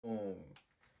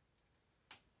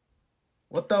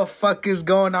What the fuck is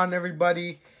going on,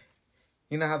 everybody?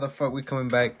 You know how the fuck we coming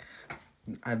back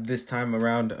at this time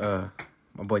around?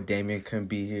 My boy Damien couldn't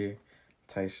be here.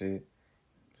 Type shit.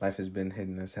 Life has been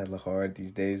hitting us hella hard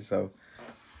these days, so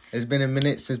it's been a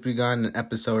minute since we got an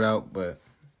episode out, but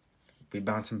we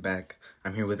bouncing back.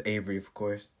 I'm here with Avery, of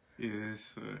course.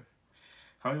 Yes, sir.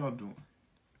 How y'all doing?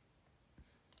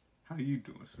 How you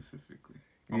doing specifically?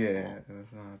 Yeah,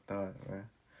 that's what I thought, bro.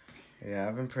 Yeah,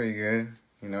 I've been pretty good.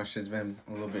 You know, shit's been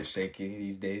a little bit shaky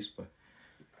these days, but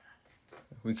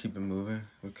we keep it moving.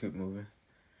 We keep moving.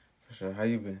 For sure. How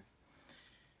you been?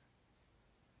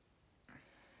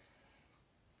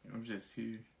 I'm just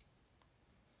here.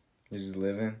 You just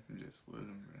living? I'm just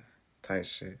living, bro. Tight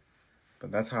shit.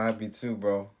 But that's how I be too,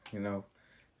 bro. You know,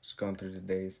 just going through the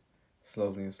days.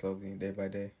 Slowly, day by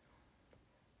day.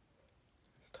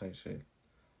 Tight shit.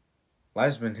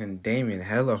 Life's been hitting Damien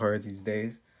hella hard these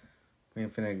days. We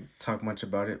ain't finna talk much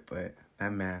about it, but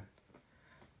that man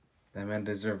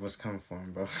deserved what's coming for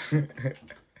him, bro.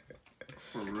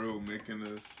 For real, making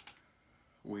us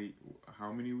wait,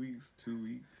 how many weeks? 2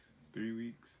 weeks? 3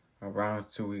 weeks? Around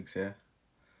 2 weeks, yeah.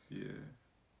 Yeah.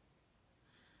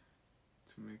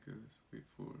 To make us wait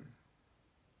for it.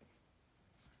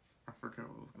 I forgot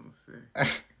what I was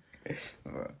gonna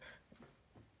say.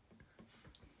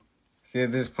 See,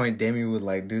 at this point, Damien would,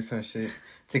 like, do some shit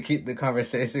to keep the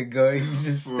conversation going. You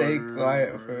just stay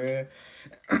quiet, for real.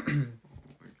 Oh,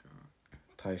 my God.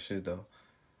 Tight shit, though.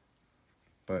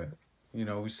 But, you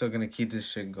know, we still gonna keep this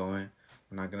shit going.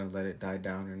 We're not gonna let it die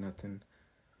down or nothing.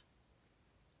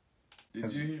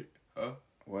 Did you hear?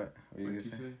 What? What you gonna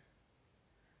say?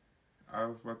 I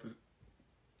was about to...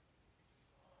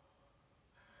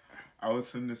 I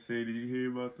was finna say, did you hear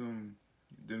about them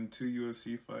 2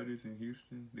 UFC fighters in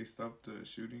Houston? They stopped the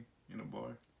shooting in a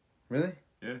bar. Really?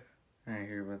 Yeah. I didn't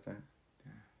hear about that.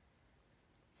 Yeah.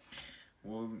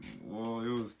 Well, it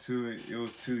was two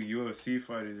UFC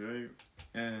fighters, right?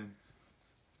 And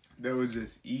they were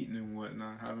just eating and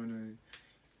whatnot,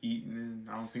 eating, and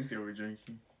I don't think they were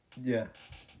drinking. Yeah.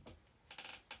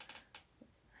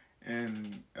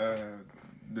 And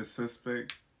the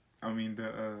suspect,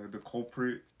 the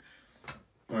culprit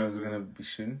was gonna be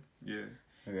shooting? Yeah.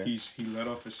 Okay. He let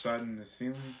off a shot in the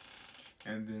ceiling,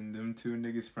 and then them two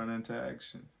niggas sprang into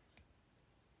action.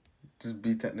 Just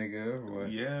beat that nigga up or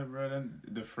what? Yeah, bro. Then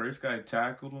the first guy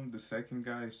tackled him. The second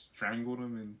guy strangled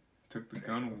him and took the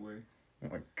gun away. Oh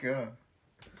my God.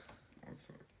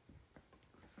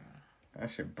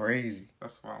 That shit brazy.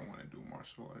 That's why I want to do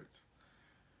martial arts.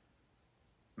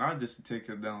 Not just to take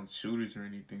down shooters or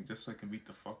anything, just so I can beat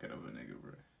the fuck out of a nigga,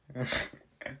 bro.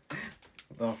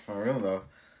 No, for real though.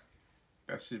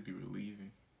 That should be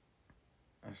relieving.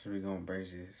 That should be going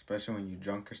brazy, especially when you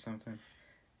drunk or something,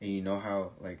 and you know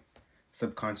how like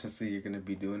subconsciously you're gonna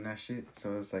be doing that shit.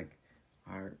 So it's like,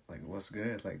 alright, like what's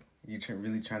good? Like you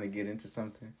really trying to get into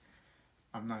something.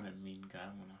 I'm not a mean guy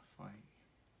when I fight.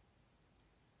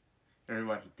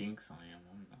 Everybody thinks I am.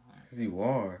 I'm not. 'Cause you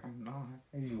are. I'm not.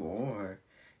 You are.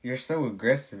 You're so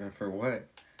aggressive, and for what?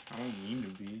 I don't mean to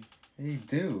be. You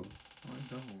do. I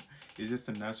don't. It's just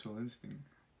a natural instinct.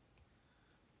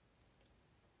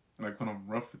 Like when I'm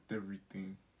rough with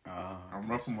everything. I'm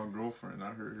rough with my girlfriend.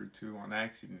 I hurt her too on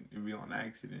accident. It be on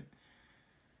accident.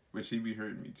 But she be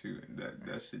hurting me too. And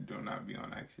that shit do not be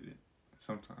on accident.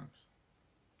 Sometimes.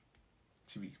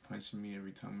 She be punching me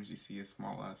every time when she see a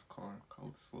small ass car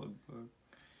called Slug Bug.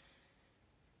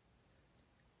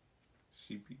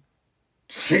 She be...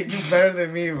 Shit, you better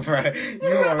than me, bro.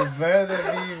 You are better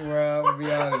than me, bro. I'm gonna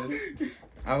be honest.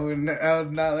 I would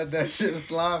not let that shit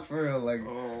slide for real. Like,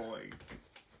 oh my.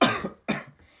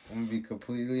 I'm gonna be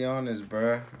completely honest,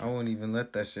 bro. I wouldn't even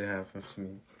let that shit happen to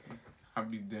me. I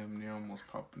be damn near almost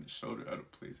popping the shoulder out of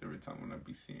place every time when I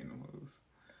be seeing them hoes.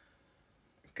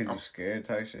 Cause you scared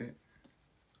type shit?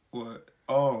 What?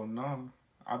 Oh, no.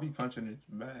 I be punching its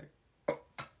back.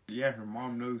 Yeah, her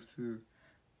mom knows too.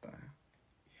 Damn.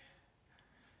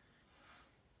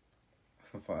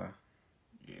 So far.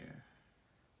 Yeah.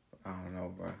 I don't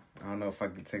know, bro. I don't know if I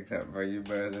could take that, bro. You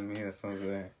better than me, that's what I'm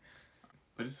saying.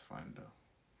 But it's fine, though.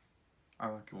 I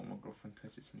like it when my girlfriend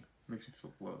touches me. Makes me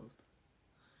feel loved.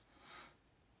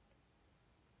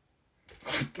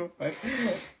 What the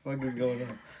fuck is going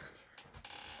on?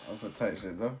 I'll put tight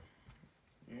shit, though.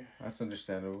 Yeah. That's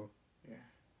understandable. Yeah.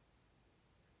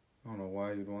 I don't know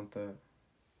why you'd want that.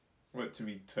 What, to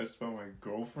be touched by my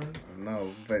girlfriend?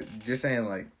 No, but you're saying,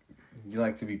 like, you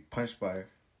like to be punched by her.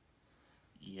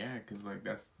 Yeah, because, like,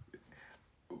 that's...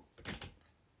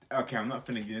 Okay, I'm not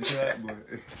finna get into that, but...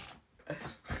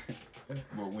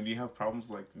 But when you have problems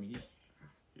like me,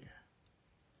 yeah.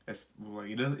 That's like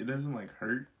it doesn't like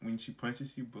hurt when she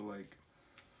punches you, but like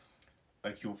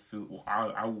you'll feel. Well,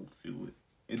 I will feel it.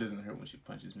 It doesn't hurt when she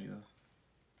punches me though.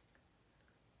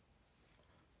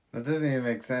 That doesn't even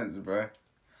make sense, bro.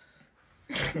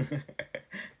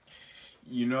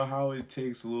 You know how it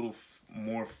takes a little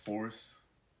more force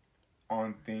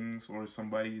on things or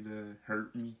somebody to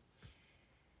hurt me?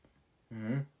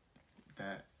 Mm-hmm.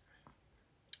 That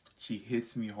she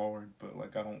hits me hard, but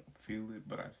like I don't feel it,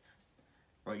 but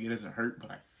it doesn't hurt,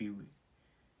 but I feel it.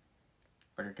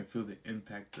 Like I can feel the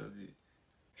impact of it.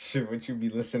 Shit, what you be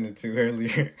listening to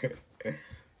earlier?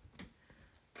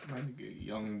 My nigga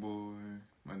Youngboy,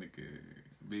 my nigga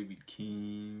Baby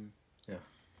King. Yeah.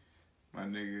 My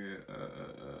nigga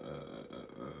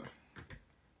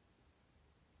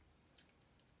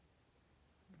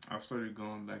I started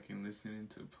going back and listening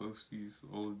to Posty's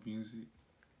old music.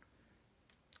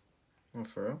 Oh,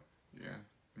 for real? Yeah.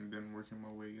 And then working my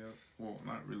way up. Well,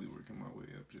 not really working my way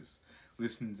up, just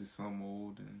listening to some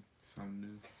old and some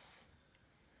new.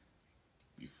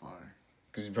 Be fire.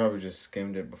 Because you probably just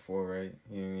skimmed it before, right?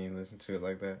 You didn't even listen to it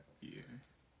like that? Yeah.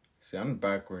 See, I'm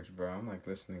backwards, bro. I'm like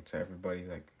listening to everybody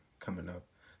like coming up.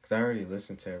 Because I already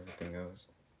listened to everything else.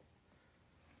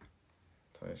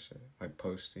 Type shit. Like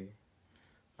Posty.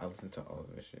 I listened to all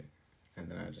of his shit. And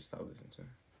then I just stopped listening to it.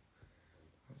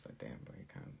 I was like, damn, bro, you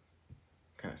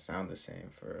kind of sound the same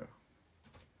for real.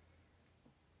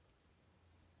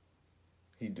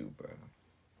 He do, bro.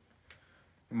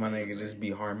 My nigga just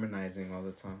be harmonizing all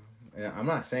the time. And I'm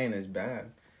not saying it's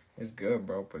bad. It's good,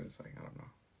 bro, but it's like, I don't know.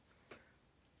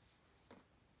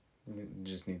 You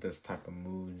just need those type of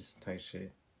moods, type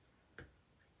shit.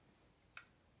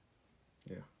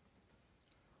 Yeah.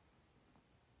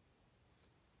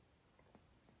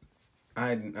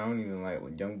 I don't even like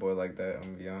Youngboy like that, I'm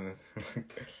gonna be honest.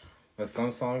 But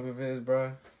some songs of his,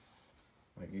 bro,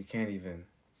 like you can't even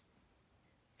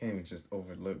just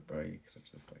overlook, bro. You could have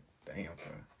just like, damn,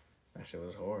 bro, that shit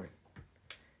was hard.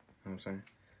 You know what I'm saying?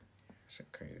 That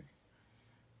shit crazy.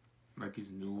 Like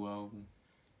his new album,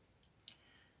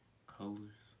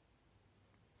 Colors.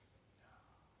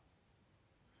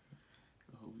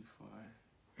 I hope we fire.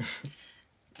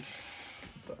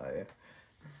 But yeah.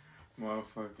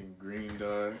 Motherfucking Green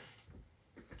Dot.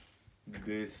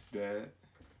 This, that.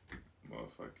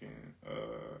 Motherfucking,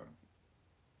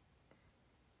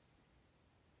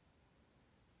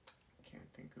 can't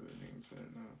think of the names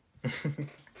right now.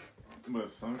 But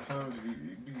sometimes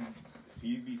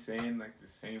you be saying like the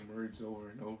same words over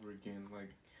and over again,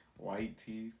 like white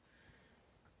teeth.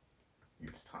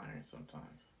 It's tiring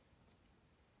sometimes.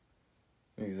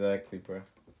 Exactly, bro.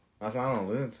 That's why I don't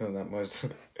listen to him that much.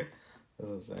 That's what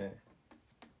I'm saying.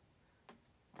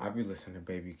 I be listening to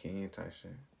Baby King type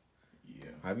shit.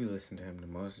 Yeah. I be listening to him the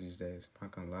most these days. I'm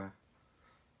not gonna lie.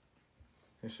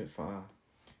 That shit fire.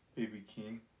 Baby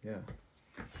King? Yeah.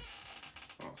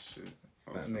 Oh, shit.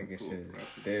 That nigga cool, shit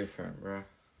is different, bro.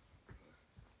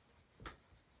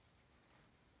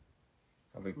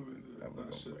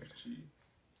 Not Chef G.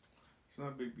 It's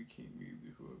not Baby King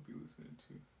either who I'll be listening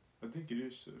to. I think it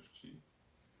is Chef G.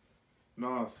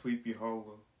 Nah, Sleepy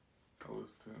Hollow. I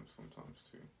listen to him sometimes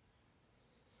too.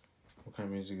 What kind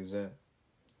of music is that?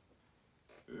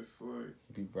 It's like...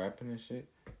 You be rapping and shit?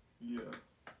 Yeah.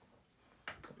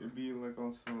 It'd be like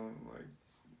on some like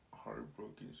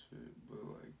heartbroken shit, but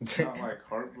like not like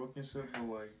heartbroken shit, but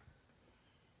like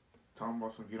talking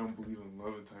about some you don't believe in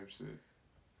love type shit.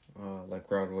 Like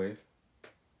Rod Wave?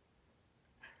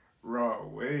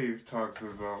 Rod Wave talks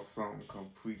about something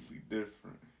completely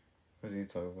different. What's he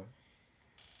talking about?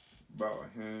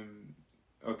 About him.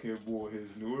 Okay, well,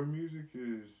 his newer music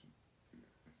is...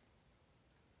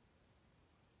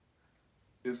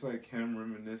 It's like him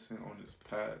reminiscing on his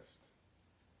past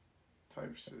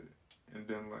type shit. And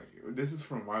then, like, this is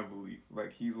from my belief.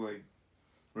 Like, he's, like,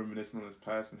 reminiscing on his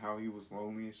past and how he was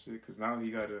lonely and shit. Because now he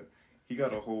got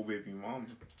a whole baby mama.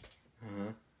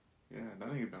 Uh-huh. Yeah, that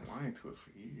nigga been lying to us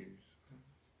for years.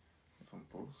 Some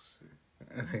bullshit.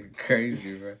 That nigga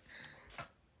crazy, bro.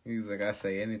 He was like, I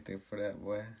say anything for that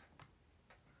boy.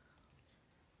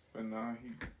 But nah,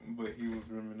 he was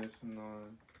reminiscing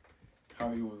on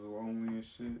how he was lonely and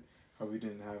shit. How he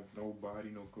didn't have nobody,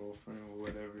 no girlfriend or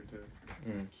whatever to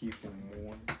keep him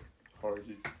warm,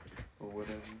 hearted, or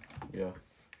whatever. Yeah.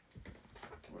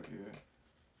 But yeah.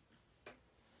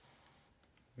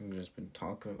 We've just been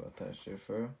talking about that shit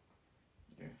for real.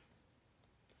 Yeah.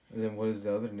 And then what does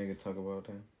the other nigga talk about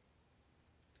then?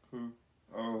 Who?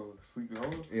 Oh, Sleepy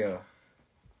Hollow? Yeah.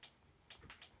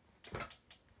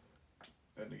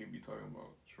 That nigga be talking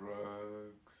about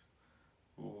drugs,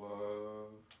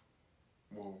 love,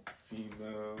 well,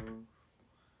 females,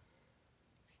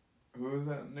 Who is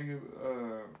that nigga?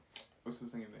 What's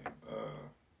his name?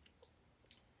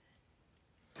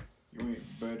 You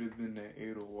ain't better than that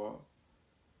 808.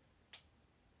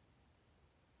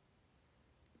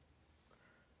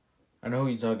 I know who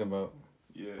you're talking about.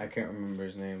 Yeah. I can't remember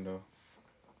his name though.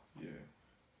 Yeah.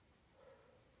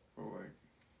 But like,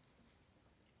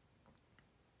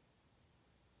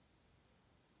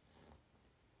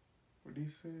 what did he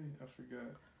say? I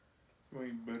forgot. You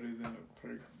ain't better than a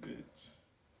perk, bitch.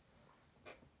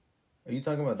 Are you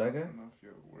talking about that guy? Turn off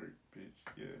your work, bitch.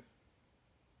 Yeah.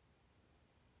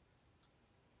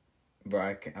 Bro,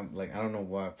 I don't know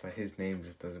why, but his name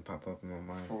just doesn't pop up in my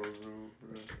mind. For real,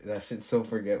 bro. That shit's so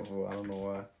forgetful. I don't know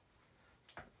why.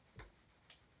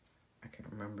 I can't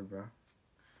remember, bro.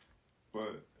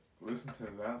 But listen to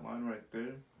that line right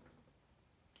there,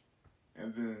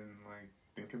 and then like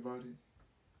think about it,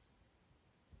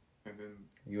 and then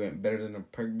you ain't better than a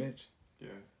perk, bitch.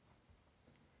 Yeah.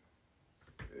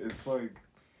 It's like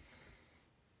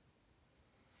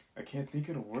I can't think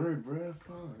of the word, bro.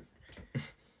 Fuck.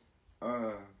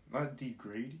 Not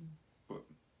degrading, but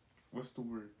what's the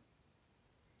word?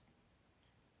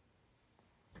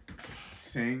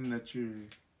 Saying that you're...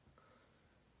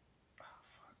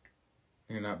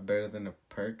 You're not better than a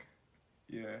perk?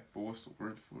 Yeah, but what's the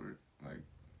word for it? Like...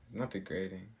 It's not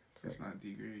degrading. It's not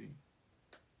degrading.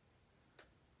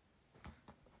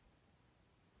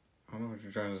 I don't know what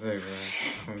you're trying to say, bro.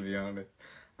 I'm gonna be honest.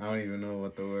 I don't even know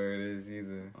what the word is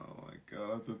either. Oh my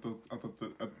god. I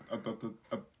thought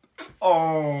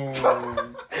oh.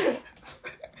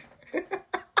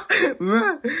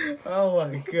 Oh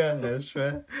my gosh,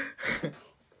 man.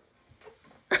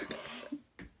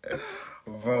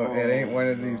 Bro, it ain't one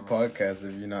of these podcasts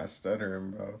if you're not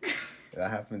stuttering, bro.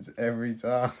 That happens every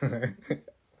time.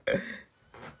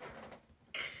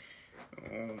 Oh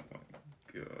my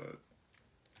god.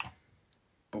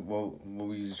 But what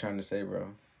were you trying to say,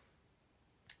 bro?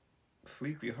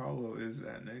 Sleepy Hollow is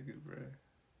that nigga, bro.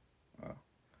 Oh.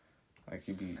 Like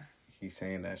he's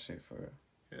saying that shit for real.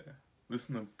 Yeah.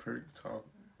 Listen to Perky talk.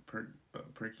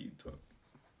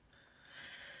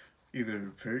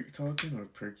 Either Perk talking or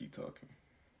Perky talking.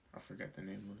 I forgot the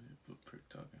name of it, but Perk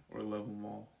talking. Or Level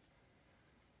Mall.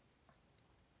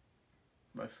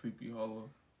 By Sleepy Hollow.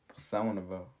 What's that one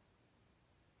about?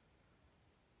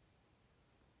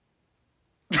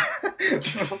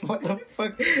 What the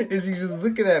fuck is he just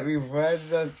looking at me, bro? I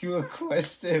just asked you a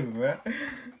question, bro.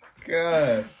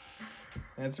 God.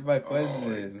 Answer my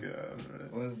question. Oh my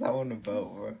god, bro. What's that one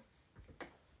about, bro?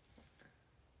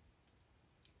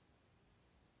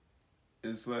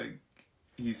 It's like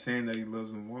he's saying that he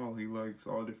loves them all. He likes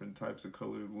all different types of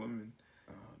colored women.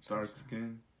 Dark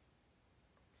skin,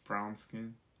 brown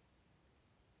skin.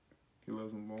 He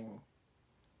loves them all.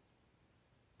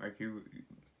 Like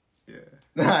yeah.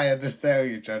 I understand what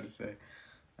you're trying to say.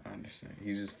 I understand.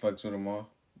 He just fucks with them all.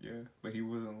 Yeah, but he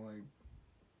wouldn't like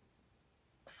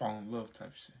fall in love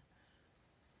type shit.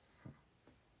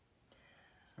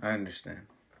 I understand.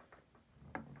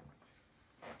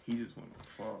 He just wanted to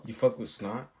fall. You fuck with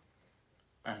Snot?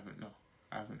 I haven't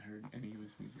heard any of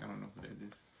his music. I don't know who that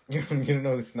is. You don't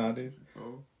know who Snot is?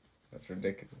 Oh, that's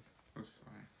ridiculous. I'm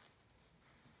sorry.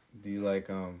 Do you like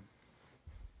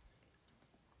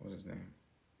what's his name?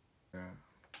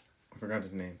 I forgot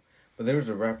his name. But there was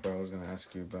a rapper I was gonna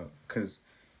ask you about, cause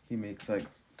he makes like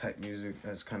type music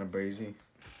that's kind of brazy.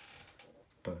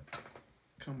 But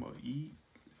come on, Yeet.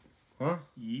 Huh?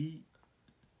 Yeet.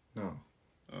 No.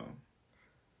 Oh.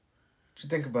 What you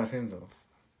think about him though?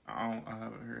 I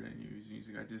haven't heard any of his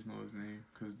music. I just know his name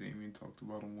because Damien talked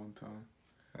about him one time.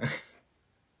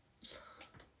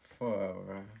 Fuck,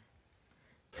 bro.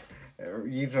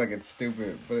 He's fucking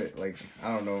stupid, but like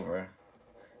I don't know, bro.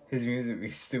 His music be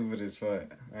stupid as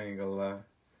fuck. I ain't gonna lie.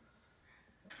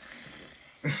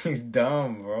 He's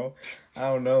dumb, bro. I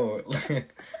don't know.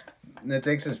 It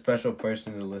takes a special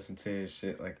person to listen to his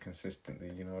shit like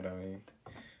consistently. You know what I mean?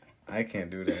 I can't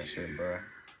do that shit, bro.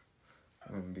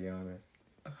 I'm gonna be honest.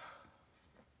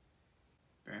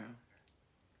 Damn.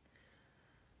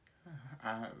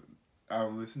 I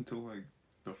listened to like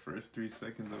the first 3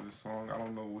 seconds of his song. I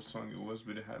don't know which song it was,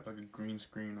 but it had like a green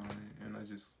screen on it, and I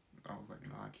was like,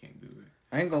 no, I can't do it.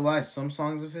 I ain't gonna lie. Some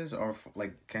songs of his are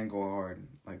like can go hard,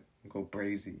 like go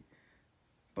crazy,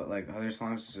 but like other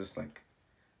songs is just like,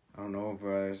 I don't know,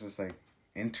 bro. It's just like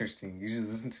interesting. You just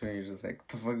listen to it, and you're just like,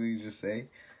 the fuck did you just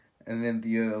say? And then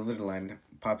the other line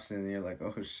pops in, and you're like,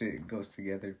 oh shit, it goes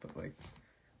together. But like,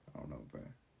 I don't know, bro.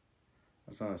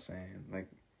 That's what I'm saying. Like,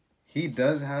 he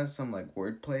does have some like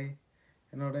wordplay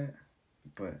and all that,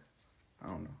 but I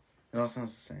don't know. It all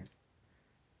sounds the same.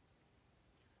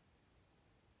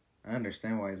 I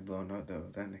understand why he's blowing up though.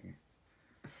 That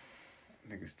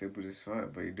nigga stupid as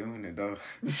fuck, but he doing it though.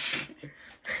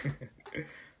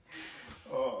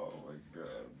 Oh my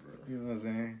god, bro. You know what I'm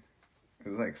saying?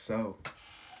 It's like so.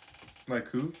 Like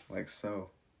who? Like so.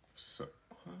 So.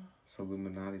 Huh? It's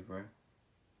Illuminati, bro.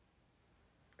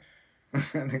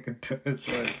 That nigga does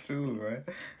right too, right?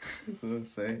 That's what I'm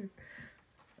saying.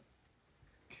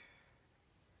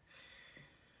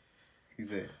 He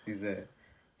said,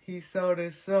 he sold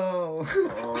his soul.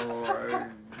 Oh my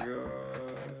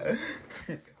god.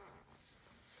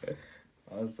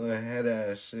 That's some head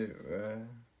ass shit, bro.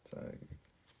 Tell you.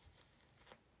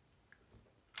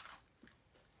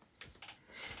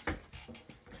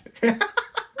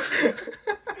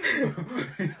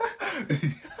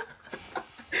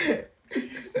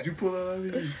 Did you pull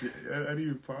that out of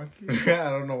your pocket? I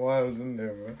don't know why it was in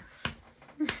there, bro.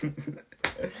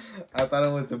 I thought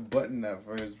it was a button at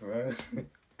first, bro.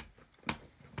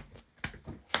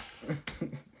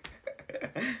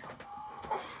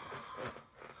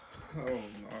 Oh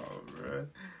no, bro.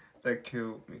 That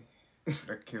killed me.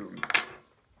 That killed me.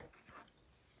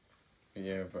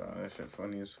 Yeah, bro. That shit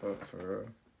funny as fuck, for real.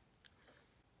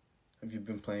 Have you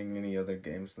been playing any other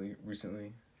games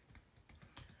recently?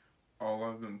 All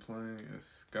I've been playing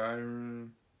is Skyrim.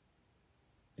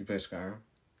 You play Skyrim?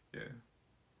 Yeah.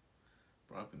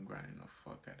 Bro, I've been grinding the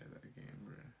fuck out of that game,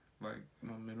 bro. Like,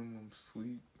 my minimum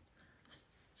sleep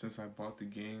since I bought the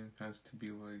game has to be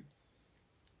like...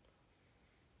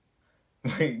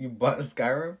 Wait, you bought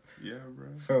Skyrim? Yeah,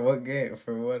 bro. For what game?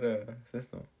 For what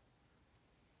system?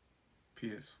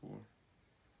 PS4.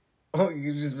 Oh,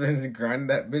 you just been grinding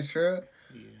that bitch, bro?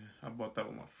 Yeah, I bought that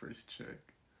with my first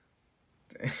check.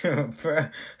 Damn, bro.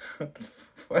 What the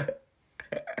fuck?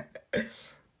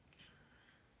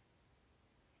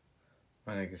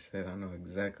 My nigga said, I know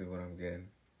exactly what I'm getting.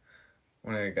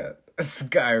 When I got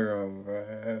Skyrim, bro.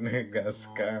 Nigga got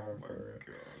Skyrim, for real.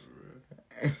 God,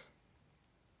 bro.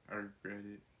 I regret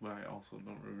it, but I also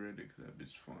don't regret it because that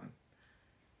bitch fun.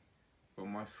 But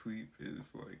my sleep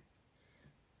is like...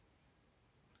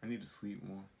 I need to sleep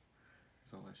more.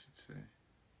 That's all I should say.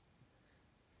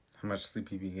 How much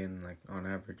sleep you be getting, like, on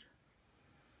average?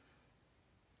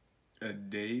 A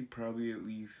day, probably at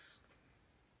least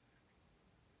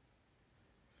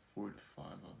 4 to 5, I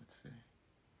would say.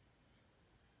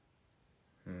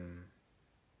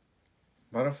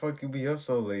 Why the fuck you be up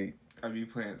so late? I be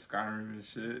playing Skyrim and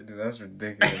shit. Dude, that's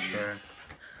ridiculous, bro.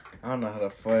 I don't know how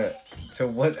the fuck... To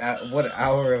what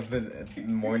hour of the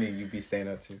morning you be staying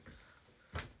up to?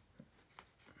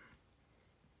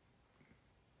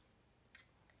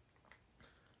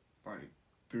 Like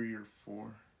 3 or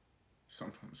 4,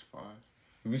 sometimes 5.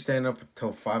 You be staying up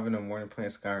till 5 in the morning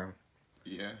playing Skyrim?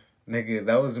 Yeah. Nigga,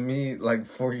 that was me like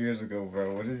 4 years ago,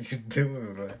 bro. What is you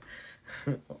doing, bro?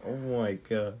 Oh my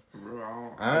god.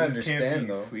 Bro, I understand, can't be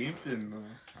though. sleeping, though.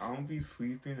 I don't be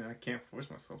sleeping, and I can't force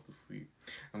myself to sleep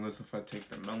unless if I take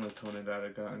the melatonin that I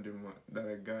got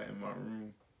in my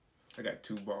room. I got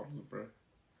 2 bottles, bro.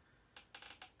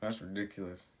 That's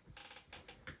ridiculous.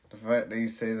 The fact that you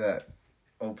say that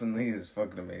openly is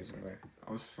fucking amazing, bro.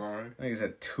 I'm sorry. Nigga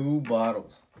said 2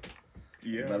 bottles.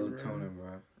 Yeah, melatonin,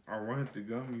 bro. I wanted the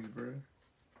gummies, bro.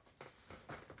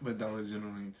 But Dollar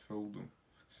General ain't sold them.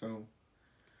 So.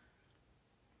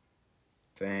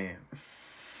 Damn.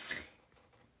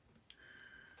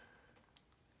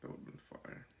 That would've been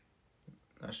fire.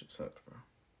 That shit sucks, bro.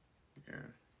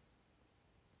 Yeah.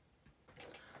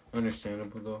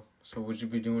 Understandable, though. So what you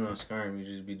be doing on Skyrim? You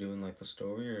just be doing, like, the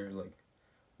story, or, like,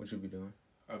 what you be doing?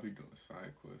 I'll be doing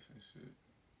side quests and shit.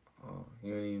 Oh,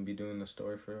 you don't even be doing the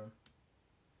story for real?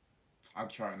 I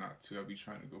try not to. I'll be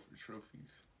trying to go for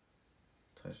trophies.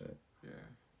 That shit. Yeah.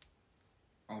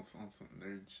 On some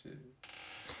nerd shit.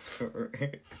 For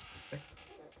real.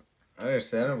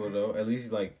 Understandable, though. At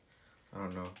least, like, I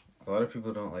don't know. A lot of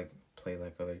people don't, like, play,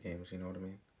 like, other games, you know what I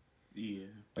mean? Yeah.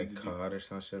 Like COD or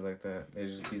some shit like that. They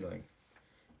just be, like,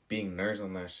 being nerds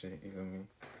on that shit, you feel me?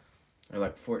 Or,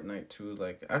 like, Fortnite, too.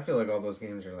 Like, I feel like all those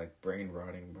games are, like, brain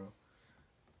rotting, bro.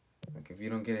 Like, if you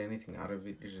don't get anything out of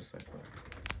it, you're just like, bro.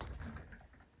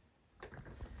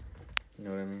 You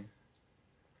know what I mean?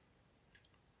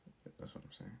 That's what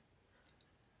I'm saying.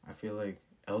 I feel like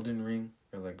Elden Ring,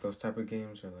 or, like, those type of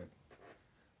games, or, like,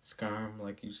 Skyrim,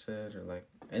 like you said, or, like,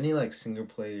 any, like,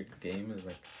 single-player game is,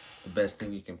 like, the best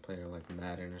thing you can play, or, like,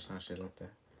 Madden or some shit like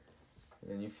that. And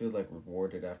then you feel, like,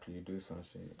 rewarded after you do some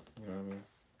shit. You know what I mean?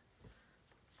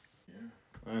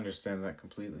 Yeah. I understand that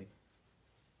completely.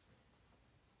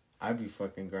 I be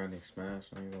fucking grinding Smash,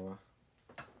 I ain't gonna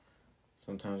lie.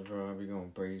 Sometimes, bro, I be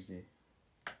going crazy.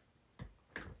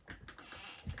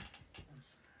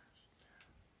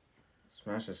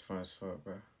 Smash is fun as fuck,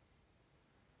 bro.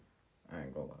 I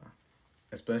ain't gonna lie.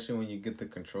 Especially when you get the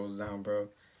controls down, bro.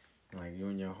 And, like, you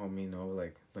and your homie know,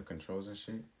 like, the controls and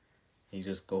shit. You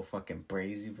just go fucking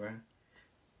brazy, bro.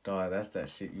 Dog, that's that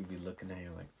shit you be looking at,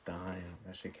 you're like, dying.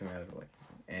 That shit came out of, like,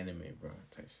 anime, bro.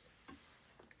 Type shit.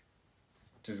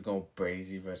 Just go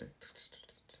brazy, bro.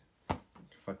 Like,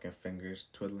 fucking fingers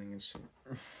twiddling and shit.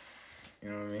 You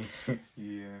know what I mean?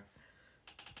 Yeah.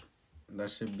 That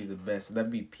should be the best.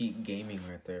 That'd be peak gaming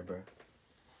right there, bro.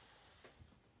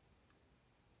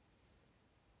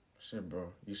 Shit, bro.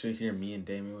 You should hear me and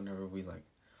Damien whenever we, like,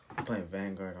 playing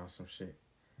Vanguard on some shit.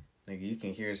 Nigga, you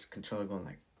can hear his controller going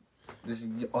like, this is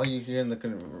all you hear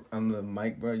on the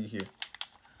mic, bro. You hear.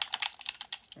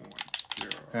 Oh my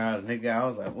god. Nigga, I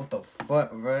was like, what the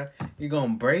fuck, bro? You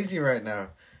going brazy right now?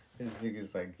 This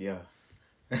nigga's like, yeah.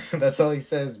 That's all he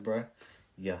says, bro.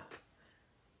 Yeah.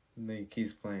 And then he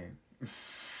keeps playing.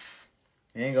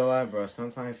 Ain't gonna lie, bro.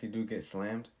 Sometimes he do get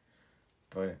slammed,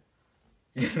 but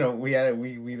you know we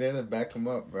there to back him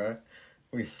up, bro.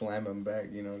 We slam him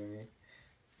back. You know what I mean?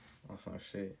 On some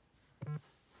shit.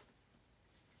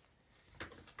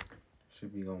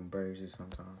 Should be going brazy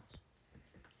sometimes.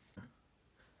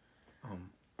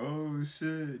 Oh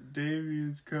shit,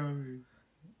 Damien's coming.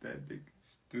 That nigga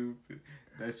stupid.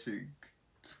 That shit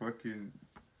fucking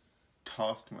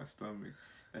tossed my stomach.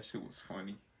 That shit was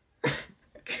funny.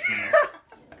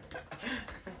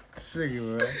 Sick,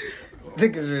 bro.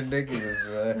 This is ridiculous,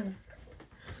 bro.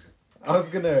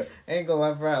 Ain't gonna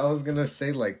lie, bro. I was gonna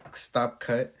say, like, stop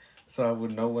cut, so I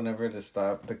would know whenever to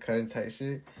stop the cutting type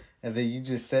shit. And then you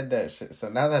just said that shit, so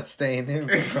now that's staying in,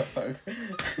 bro.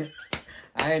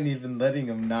 I ain't even letting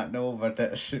him not know about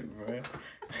that shit, bro.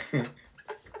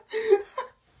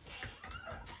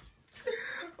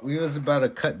 We was about to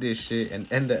cut this shit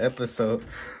and end the episode,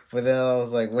 but then I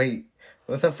was like, wait,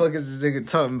 what the fuck is this nigga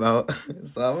talking about?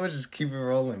 So I'm gonna just keep it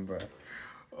rolling, bro.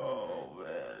 Oh,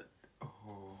 man.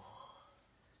 Oh.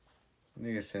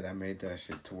 Nigga said I made that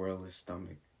shit twirl his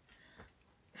stomach.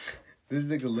 This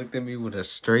nigga looked at me with a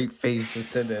straight face and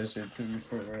said that shit to me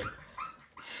for real.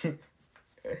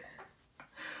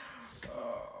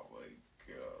 Oh, my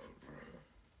God, bro.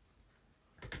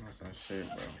 That's some shit,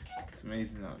 bro. It's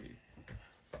amazing out here.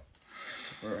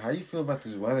 Bro, how you feel about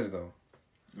this weather, though?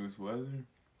 This weather?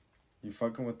 You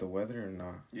fucking with the weather or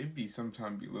not? It'd be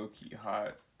sometimes be low-key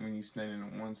hot when you standing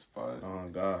in one spot. Oh,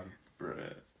 God.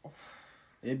 Bruh.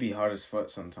 It'd be hot as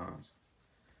fuck sometimes.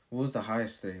 What was the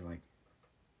highest today? Like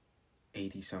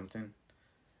 80-something?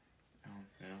 I don't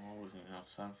know. I wasn't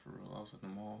outside for real. I was at the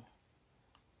mall.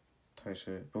 Type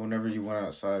shit. But whenever you went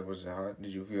outside, was it hot?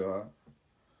 Did you feel hot?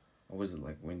 Or was it,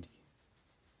 like, windy?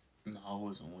 No, it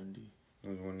wasn't windy. It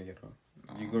was windy at all.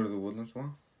 No. You go to the Woodlands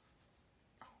Mall?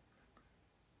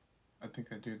 I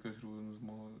think I did go to the Woodlands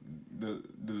Mall.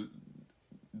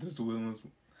 Does the Woodlands...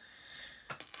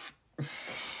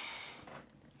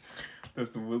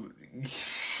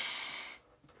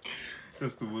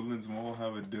 Does the Woodlands Mall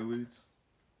have a Dillard's?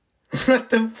 What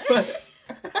the fuck?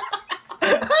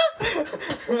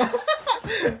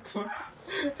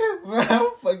 Bro, I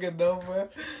don't fucking know, bro.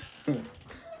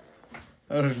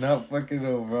 I do not fucking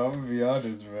know, bro. I'm gonna be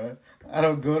honest, bro. I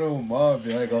don't go to a mall and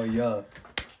be like, oh, yeah.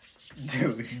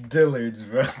 Dillard's,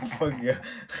 bro. Fuck yeah.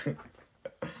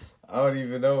 I don't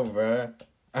even know, bro.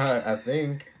 I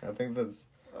think that's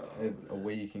a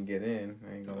way you can get in.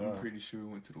 I ain't gonna lie. I'm pretty sure we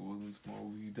went to the Woodlands Mall.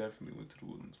 We definitely went to the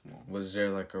Woodlands Mall. Was there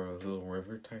like a little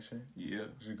river type shit? Yeah.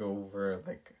 Did you go over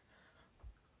like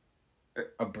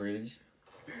a bridge?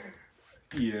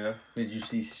 Yeah. Did you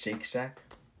see Shake Shack?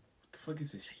 What the fuck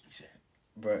is a Shake Shack?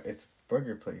 Bro, it's a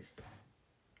burger place.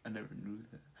 I never knew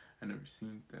that. I never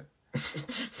seen that.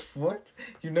 What?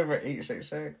 You never ate Shake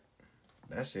Shack?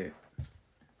 That shit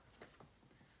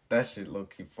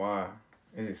low-key fire.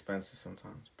 It's expensive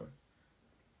sometimes, but...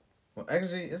 Well,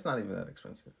 actually, it's not even that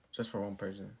expensive. Just for one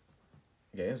person.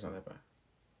 Yeah, it's not that bad.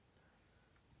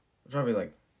 It's probably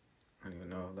like, I don't even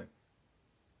know, like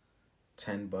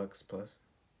 $10 plus.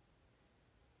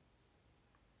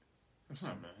 That's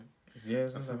not bad. Yeah,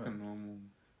 it's That's not like that a bad. normal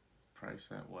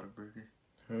price at Whataburger.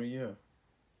 Hell yeah.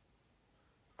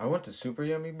 I went to Super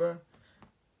Yummy, bro.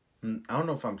 I don't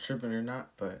know if I'm tripping or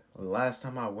not, but last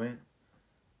time I went,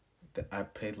 I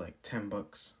paid like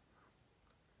 $10.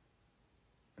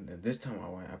 And then this time I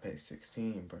went, I paid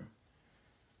 $16, bro.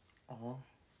 Oh,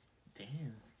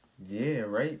 damn. Yeah,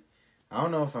 right? I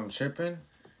don't know if I'm tripping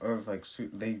or if like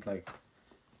they like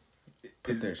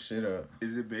put their shit up.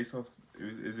 Is it based off?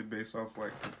 Is it based off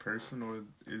like the person, or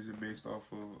is it based off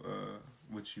of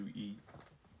what you eat?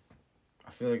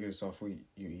 I feel like it's off what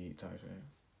you eat type shit.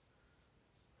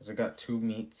 Cause I got 2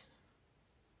 meats.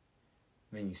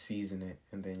 then you season it,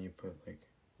 and then you put like,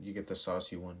 you get the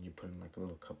sauce you want, and you put in like a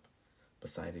little cup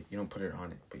beside it. You don't put it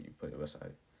on it, but you put it beside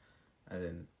it. And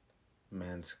then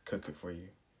mans cook it for you.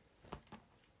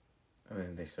 And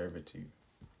then they serve it to you.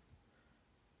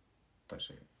 That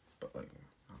shit. But like,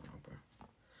 I don't know, bro.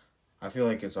 I feel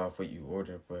like it's off what you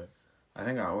order, but I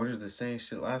think I ordered the same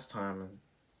shit last time, and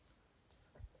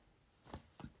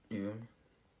you feel me?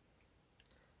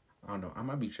 I don't know. I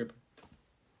might be tripping.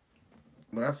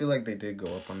 But I feel like they did go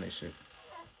up on their shit.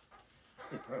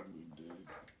 They probably did.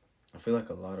 I feel like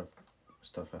a lot of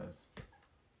stuff has.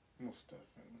 Most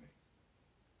definitely.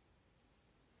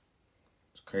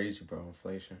 It's crazy, bro.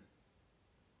 Inflation.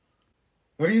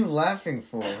 What are you laughing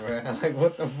for, bro? Like,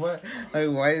 what the fuck? Like,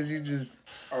 why is you just...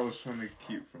 I was trying to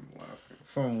keep from laughing.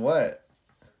 From what?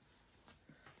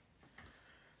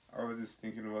 I was just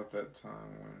thinking about that time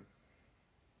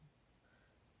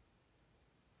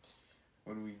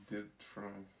when we dipped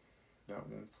from that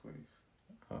one place.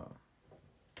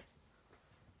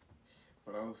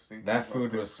 But I was thinking that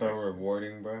food was so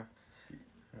rewarding, bro.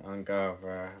 On God,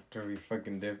 bro. After we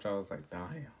fucking dipped, I was like,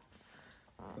 damn.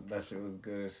 But that shit was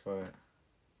good as fuck.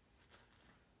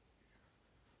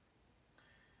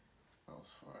 That was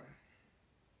fire.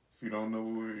 If you don't know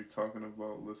what we were talking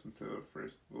about, listen to the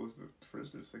first. What was the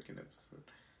first or second episode?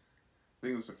 I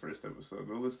think it was the first episode.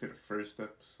 Go listen to the first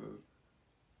episode.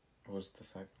 What was the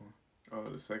second one? Oh,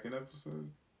 the second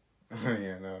episode?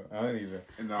 Yeah, no. I don't even...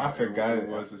 No, I forgot it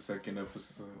was the second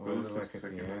episode. Was it like at the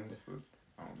end? Episode.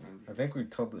 I don't remember. I think we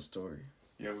told the story.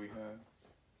 Yeah, we had.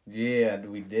 Yeah,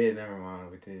 we did. Never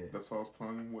mind, we did. That's why I was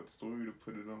telling him what story to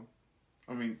put it on.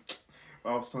 I mean,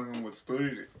 I was telling him what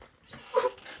story to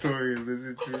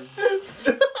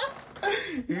listen to.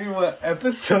 You mean what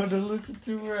episode to listen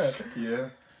to, bro? Yeah.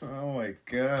 Oh my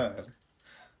God.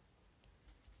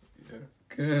 Yeah.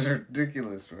 Cause it's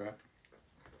ridiculous, bro.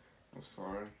 I'm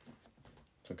sorry.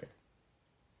 It's okay.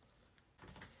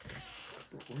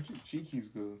 Where'd your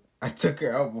cheekies go? I took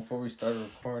her out before we started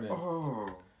recording.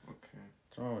 Oh, okay.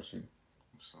 What's wrong with you?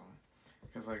 I'm sorry.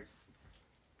 Cause like,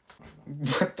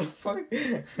 what the fuck?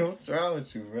 What's wrong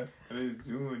with you, bro? I didn't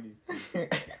do anything.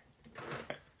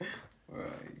 Bro,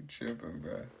 you tripping,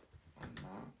 bro. I'm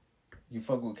not. You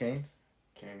fuck with Canes?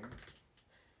 Cane.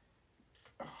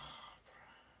 Oh,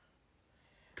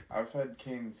 bro. I've had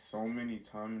cane so many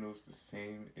times and it was the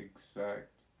same exact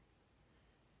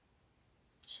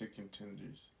chicken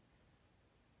tenders.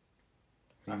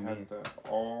 I had that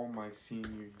all my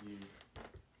senior year.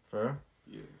 For real?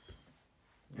 Yes.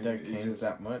 You like Canes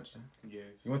that much?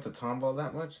 Yes. You went to Tomball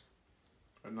that much?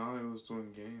 But now I was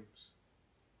doing games.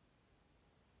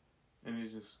 And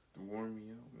it just wore me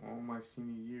out. All my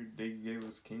senior year, they gave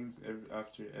us Canes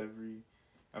after every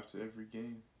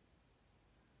game.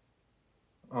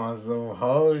 On some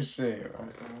whole shit, bro.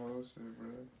 On some whole shit, bro.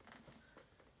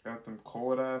 Got them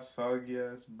cold ass, soggy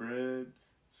ass bread,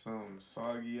 some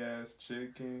soggy ass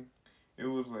chicken. It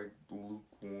was like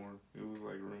lukewarm. It was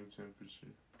like room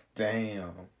temperature.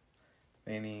 Damn.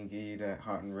 They didn't even give you that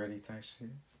hot and ready type shit?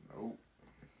 Nope.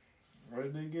 What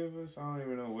did they give us? I don't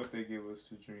even know what they gave us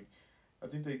to drink. I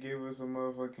think they gave us a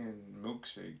motherfucking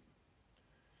milkshake.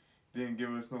 Didn't give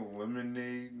us no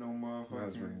lemonade, no motherfucking...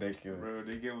 That's ridiculous. Bro,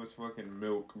 they gave us fucking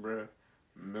milk, bro.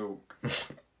 Milk.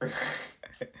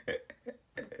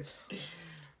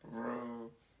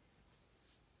 Bro.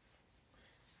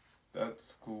 That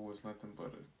school was nothing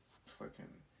but a fucking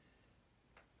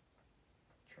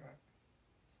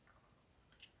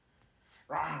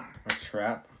trap. A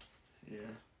trap?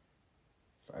 Yeah.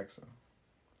 Facts so.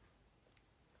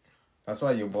 That's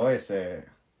why your boy said,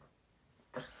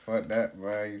 fuck that,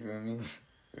 bro, you feel me?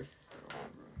 Bro,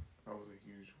 that was a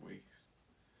huge waste.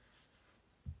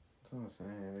 That's what I'm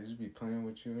saying. They just be playing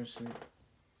with you and shit.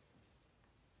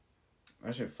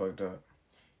 That shit fucked up.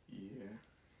 Yeah.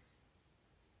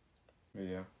 But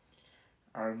yeah.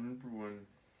 I remember when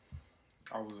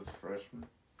I was a freshman,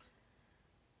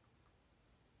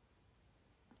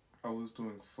 I was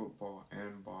doing football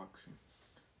and boxing.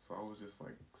 So I was just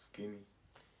like skinny.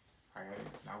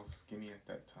 I was skinny at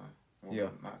that time. Well, yeah.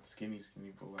 Not skinny,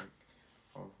 but like,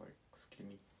 I was like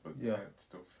skinny, but yeah. I had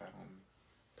still fat on me.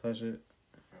 Touch it.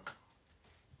 Yeah.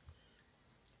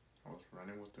 I was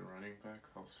running with the running backs.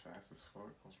 I was fast as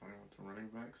fuck. I was running with the running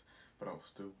backs, but I was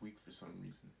still weak for some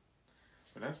reason.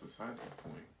 But that's besides the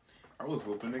point. I was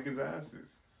whooping niggas'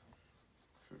 asses.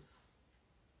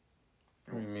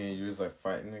 What do you mean? You was like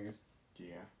fighting niggas?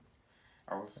 Yeah.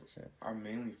 I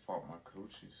mainly fought my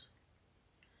coaches.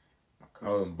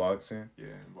 Oh, in boxing? Yeah,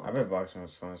 in boxing. I bet boxing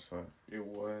was fun as fuck. It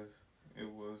was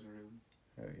really.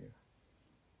 Hell yeah.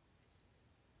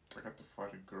 I got to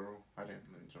fight a girl. I didn't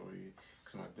enjoy it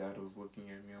because my dad was looking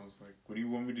at me. I was like, "What do you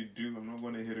want me to do? I'm not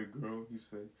going to hit a girl." He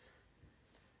said,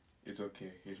 "It's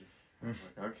okay, hit her." I was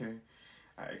like, "Okay."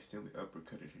 I accidentally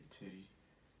uppercutted her titty.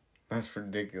 That's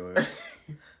ridiculous.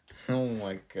 Oh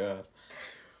my god.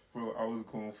 Bro, I was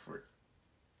going for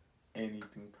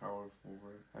anything powerful,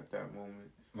 bro, at that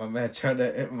moment. My man tried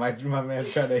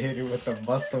to hit you with the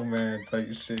muscle man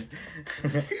type shit.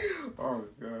 Oh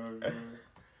god, bro.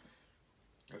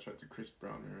 I tried to Chris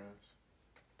Brown her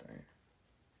ass. Dang.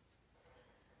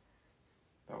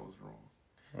 That was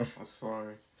wrong. I'm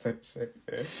sorry.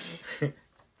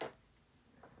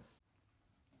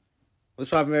 What's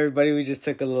poppin', everybody? We just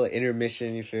took a little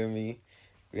intermission. You feel me?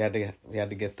 We had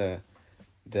to get the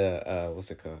what's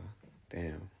it called?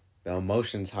 Damn, the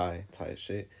emotions high type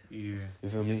shit. Yeah. You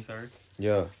feel me? Yes, sir.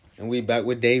 Yeah, and we back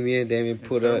with Damien. Damien Yes,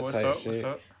 put sir. up What's type up? shit. What's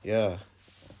up? Yeah,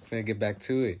 finna get back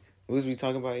to it. What was we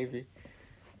talking about, Avery?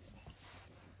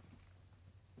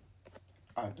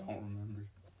 I don't remember.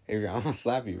 Avery, I'm gonna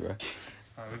slap you, bro.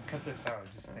 Alright, we can cut this out.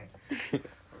 Just think.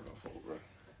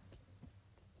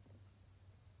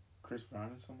 Chris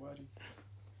Brown is somebody?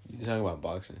 You talking about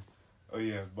boxing? Oh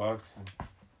yeah, boxing.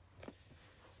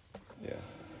 Yeah,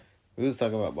 we was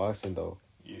talking about boxing though.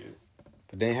 Yeah.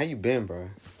 But dang, how you been, bro?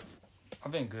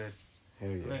 I've been good. Hell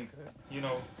yeah. I've been good. You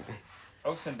know,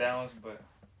 ups and downs, but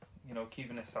you know,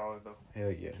 keeping it solid though.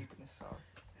 Hell yeah. Keeping it solid.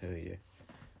 Hell yeah.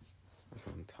 That's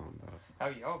what I'm talking about. How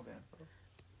y'all been,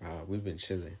 bro? We've been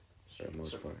chilling for the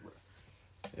most part.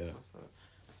 Yeah. What's up?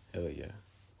 Hell yeah.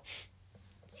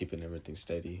 Keeping everything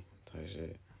steady type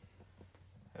shit.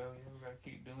 Hell yeah, we gotta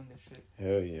keep doing this shit.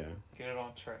 Hell yeah. Get it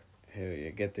on track. Hell yeah.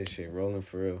 Get this shit rolling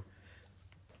for real.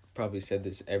 Probably said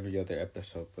this every other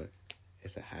episode, but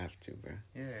it's a have to, bro.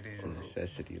 Yeah, it is. It's a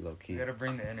necessity, low key. We gotta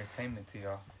bring the entertainment to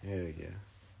y'all. Hell yeah.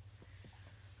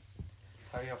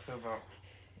 How y'all feel about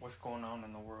what's going on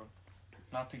in the world?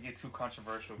 Not to get too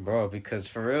controversial, Bro, because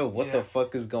for real, what the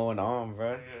fuck is going on,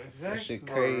 bro? Yeah, exactly. That shit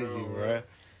crazy, bro.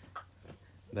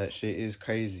 That shit is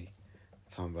crazy.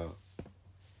 Talking about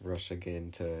Russia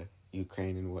getting to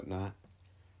Ukraine and whatnot.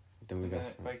 Then we got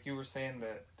some... Like you were saying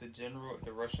that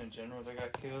the Russian general that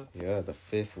got killed. Yeah, the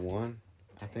fifth one.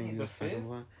 I think he was talking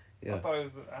about. Yeah. I thought it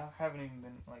was. I haven't even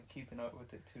been like keeping up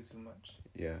with it too much.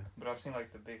 Yeah. But I've seen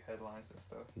like the big headlines and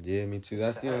stuff. Yeah, me too.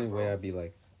 That's Sad, the only way bro. I'd be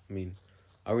like. I mean,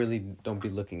 I really don't be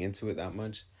looking into it that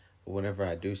much. But whenever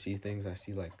I do see things, I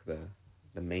see like the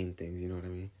main things. You know what I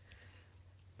mean?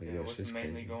 But Yeah, yo, what's shit's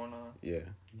mainly crazy. going on? Yeah.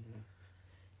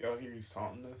 Y'all hear he's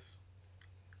taunting us?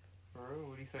 For real?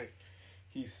 What do you say?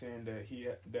 He's saying that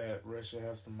that Russia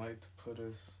has the might to put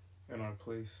us in our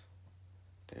place.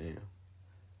 Damn.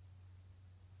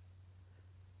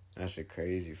 That shit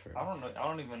crazy for. I don't know. I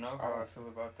don't even know how I feel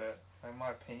about that. Like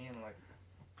my opinion, like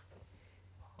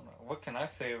I don't know. What can I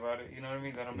say about it? You know what I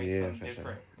mean? That'll make something for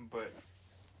different. Sure. But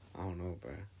I don't know,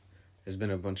 bro. There's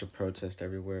been a bunch of protests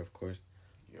everywhere, of course.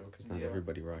 Because not Yeah.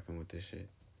 everybody rocking with this shit.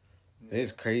 yeah.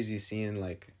 It's crazy seeing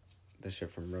like the shit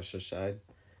from Russia's side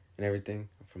and everything.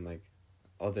 From like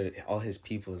all his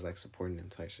people is like supporting him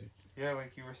type shit. Yeah,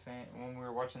 like you were saying when we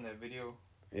were watching that video.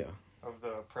 Yeah. Of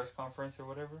the press conference or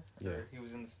whatever. Yeah. Or he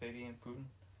was in the stadium,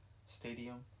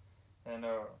 and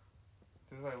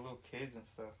there's like little kids and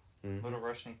stuff, Mm-hmm. little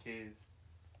Russian kids,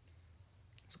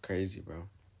 It's crazy, bro.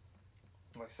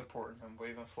 like supporting him,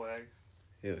 waving flags.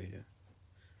 Hell yeah.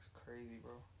 It's crazy,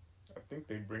 bro. I think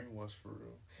they brainwash for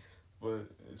real, but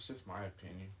it's just my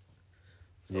opinion.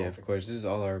 Yeah, of course. This is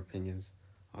all our opinions,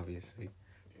 obviously.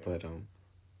 Yeah. But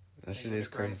that shit is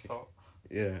crazy.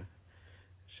 Yeah.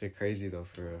 Shit crazy though,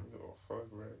 for real. Oh fuck,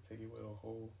 bro! Take it with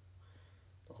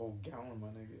the whole gallon, my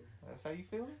nigga. That's how you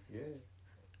feel? Yeah.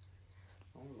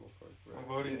 I don't give a fuck, bro. I'm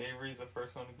voting Avery's the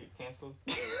first one to get canceled.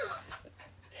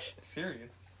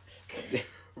 Serious.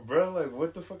 Bro, like,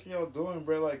 what the fuck are y'all doing,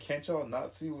 bro? Like, can't y'all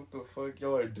not see what the fuck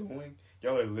y'all are doing?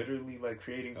 Y'all are literally, like,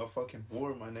 creating a fucking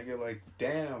war, my nigga. Like,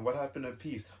 damn, what happened to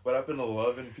peace? What happened to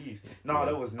love and peace? Nah,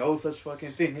 there was no such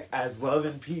fucking thing as love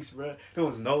and peace, bro. There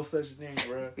was no such thing,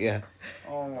 bro. Yeah.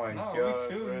 Oh, my No, God,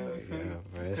 we feel bro. you. Yeah,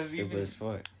 bro. It's stupid as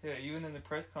fuck. Yeah, even in the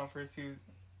press conference, he was,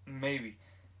 maybe,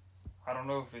 I don't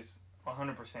know if it's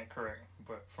 100% correct,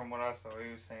 but from what I saw,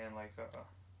 he was saying, like,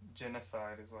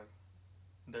 genocide is, like,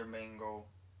 their main goal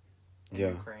in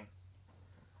Ukraine.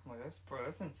 I'm like,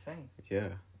 that's insane. Yeah.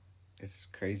 It's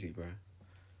crazy, bro.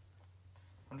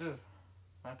 I'm just,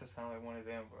 not to sound like one of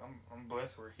them, but I'm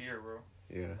blessed we're here, bro.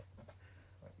 Yeah.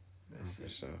 That For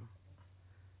shit. sure.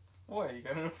 What, you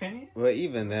got an opinion? Well,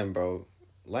 even then, bro,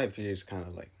 life here is kind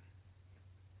of like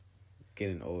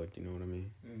getting old, you know what I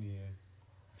mean? Yeah.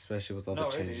 Especially with all the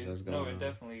changes that's going on. No, it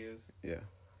definitely is. Yeah.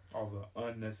 All the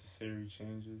unnecessary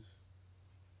changes.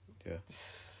 Yeah.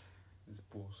 It's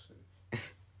bullshit.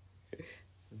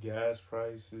 Gas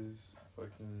prices,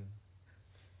 fucking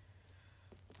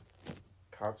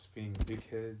cops being big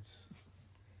heads.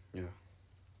 Yeah.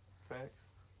 Facts.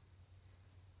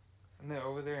 And then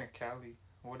over there in Cali,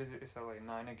 what is it? It's at like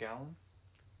 $9 a gallon?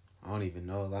 I don't even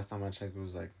know. Last time I checked, it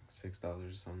was like $6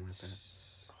 or something like that.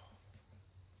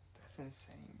 That's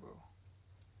insane, bro.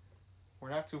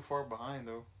 We're not too far behind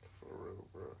though. For real,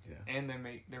 bro. Yeah. And they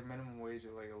make their minimum wage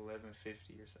at like $11.50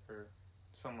 or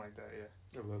something like that.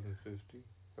 Yeah. $11.50.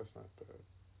 That's not bad.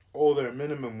 Oh, their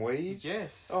minimum wage?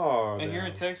 Yes. Oh, and damn. here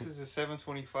in Texas it's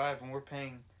 $7.25, and we're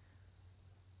paying,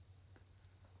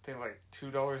 I think, like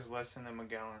 $2 less than them a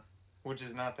gallon, which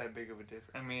is not that big of a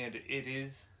difference. I mean, it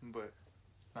is, but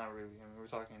not really. I mean, we're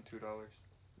talking $2.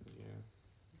 Yeah.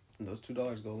 Those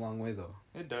 $2 go a long way though.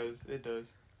 It does.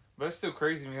 But it's still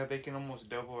crazy to me how they can almost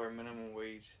double our minimum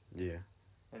wage. Yeah.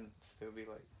 And still be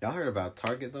like. Y'all heard about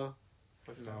Target though?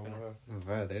 What's No, talking about?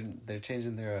 Bro, they're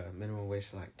changing their minimum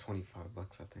wage to like $25,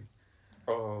 I think.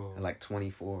 Oh. Or like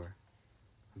 24.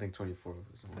 I think 24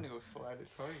 was the I'm one. gonna go slide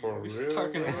at Target. For What real, you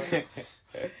talking bro?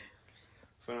 about?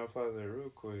 Finna apply that real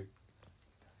quick.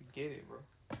 Get it, bro.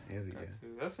 Hell yeah.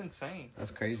 That's insane.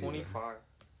 That's crazy. 25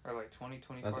 or like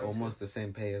 25. That's almost the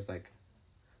same pay as like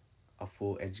a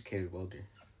full educated welder.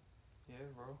 Yeah,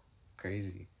 bro.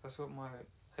 Crazy. That's what my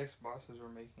ex-bosses were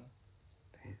making.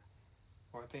 Damn.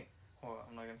 Well,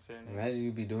 I'm not gonna say her name. Imagine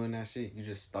you be doing that shit. You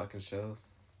just stocking shelves.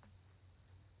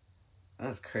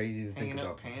 That's crazy to Hanging think up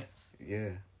about. pants. Yeah.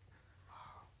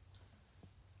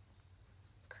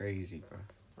 Crazy, bro.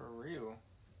 For real.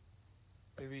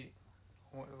 Maybe,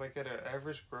 like at an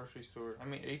average grocery store. I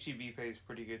mean, H-E-B pays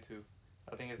pretty good too.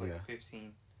 I think it's like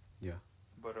 15. Yeah.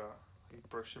 But like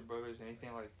Berkshire Brothers,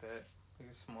 anything like that, like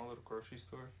a small little grocery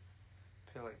store,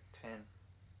 pay like 10.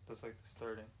 That's like the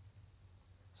starting.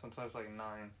 Sometimes like 9.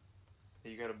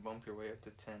 You gotta bump your way up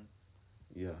to 10.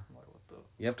 Yeah. I'm like, what the?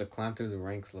 You have to climb through the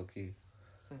ranks, low key.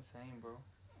 That's insane, bro.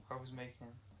 I was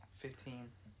making 15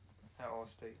 at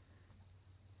Allstate.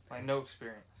 Like, no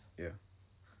experience. Yeah.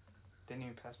 Didn't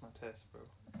even pass my test, bro.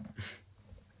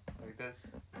 Like,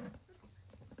 that's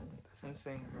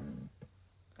insane, bro.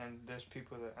 And there's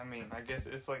people that, I mean, I guess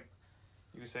it's like,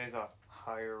 you could say it's a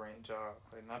higher rank job.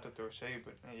 Like, not to throw shade,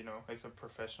 but, you know, it's a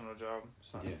professional job.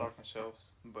 It's not stocking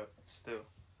shelves, but still.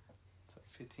 It's like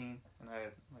 15, and I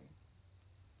had, like,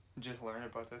 just learned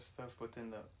about that stuff within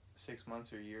the 6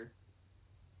 months or a year.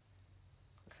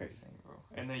 That's Crazy. insane, bro.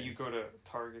 That's and then crazy. you go to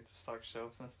Target to stock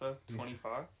shelves and stuff,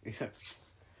 25? Yeah.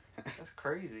 That's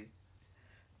crazy.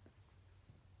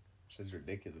 Shit's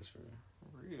ridiculous for me.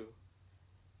 Real.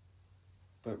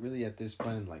 But really, at this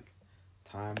point in, like,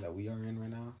 time that we are in right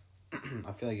now,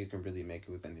 I feel like you can really make it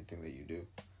with anything that you do.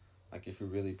 Like, if you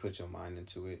really put your mind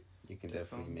into it, you can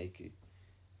definitely make it.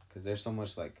 Because there's so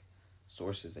much, like,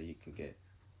 sources that you can get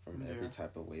from every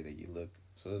type of way that you look.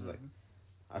 So it's like,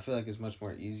 I feel like it's much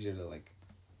more easier to, like,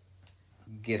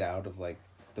 get out of, like,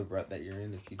 the rut that you're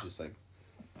in if you just, like,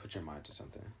 put your mind to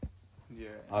something. Yeah,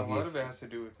 and a lot of it has to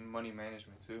do with money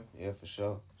management too. Yeah, for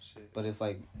sure. Shit. But if,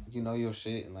 like, you know your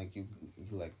shit and, like, you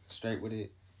like, straight with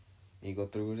it and you go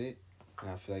through with it, and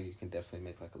I feel like you can definitely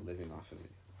make, like, a living off of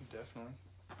it. Definitely.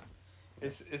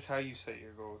 It's how you set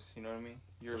your goals, you know what I mean?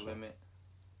 Your limit.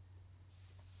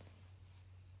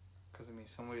 Because, I mean,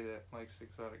 somebody that likes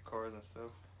exotic cars and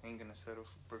stuff ain't gonna settle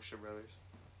for Berkshire Brothers.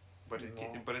 But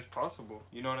but it's possible,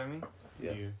 you know what I mean?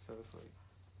 Yeah. So it's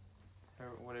like,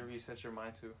 whatever you set your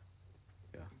mind to.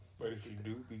 Yeah. But if you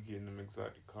do be getting them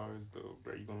exotic cars, though,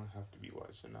 bro, you're gonna have to be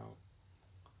watching out.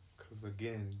 Because,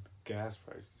 again, gas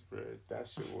prices, bro, that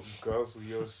shit will guzzle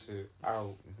your shit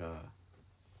out. God.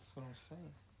 That's what I'm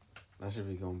saying. That should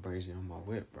be going crazy on my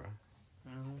whip, bro.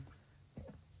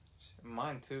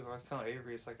 Mine, too. I was telling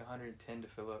Avery it's like 110 to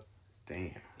fill up.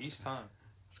 Damn. Each time.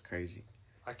 It's crazy.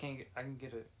 I can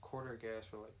get a quarter of gas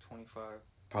for like 25.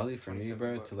 Probably for me,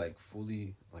 bro, bucks. to, like,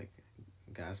 fully, like,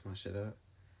 gas my shit up,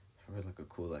 probably, like, a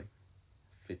cool, like,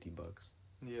 $50.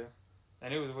 Yeah.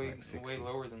 And it was way Like way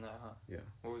lower than that, huh? Yeah.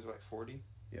 What was it, like 40?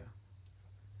 Yeah.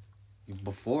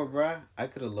 Before, bro, I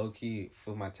could have low-key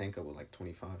filled my tank up with, like,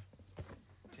 25.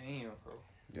 Damn, bro.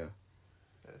 Yeah.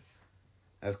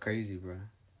 That's crazy, bro.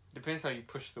 Depends how you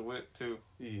push the whip, too.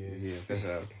 Yeah, for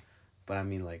sure. But I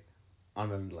mean, like,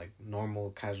 on a, like,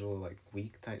 normal, casual, like,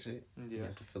 week type shit, you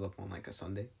have to fill up on, like, a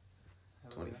Sunday.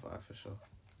 25 for sure.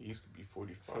 It used to be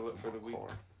 45 Fill up for the week. car.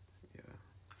 Yeah.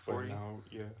 40? But now,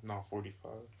 not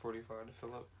 45. 45 to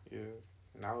fill up. Yeah.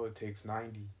 Now it takes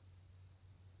 90.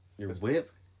 Your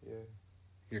whip? Yeah.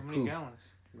 Your How many coupe? gallons?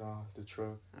 Nah, the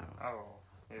truck. Oh.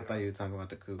 Oh. I thought you were talking about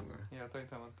the coupe, bro. Yeah, I thought you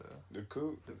were talking about the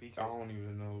coupe. The V8. I don't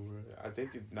even know, bro. I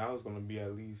think now it's gonna be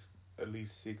at least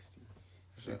 60.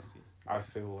 60. I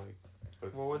feel like.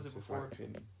 But what was it this is before? my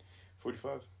opinion.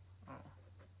 45. Oh.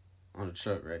 On the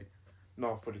truck, right?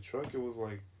 No, for the truck it was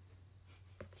like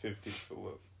 50 to fill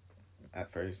up.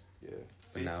 At first. Yeah.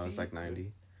 But now it's like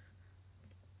 90.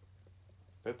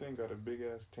 That thing got a big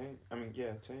ass tank. I mean,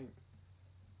 yeah, tank.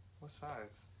 What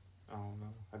size? I don't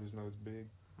know. I just know it's big.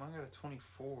 Mine got a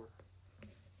 24.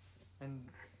 And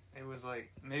it was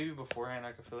like, maybe beforehand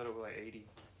I could fill it up with like 80.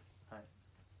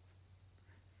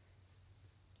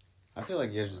 I feel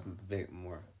like yours is a bit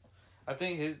more. I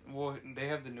think they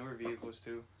have the newer vehicles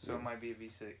too, so it might be a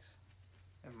V6.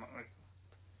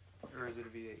 Or is it a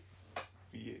V8?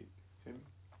 V8. Him?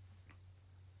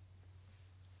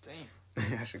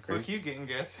 Damn. That shit crazy. Fuck you getting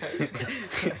gas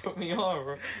at. Put me on,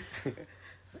 bro.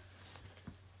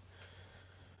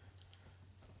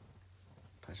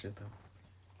 That shit though.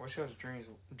 What's y'all's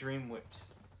dream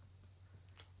whips?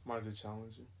 Mine's a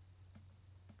Challenger.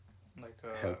 Like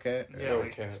Hellcat? Yeah,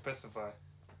 Hellcat. like specify.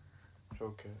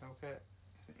 Hellcat. Hellcat.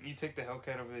 You take the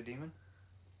Hellcat over the Demon?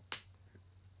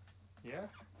 Yeah.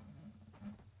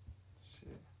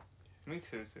 Shit. Me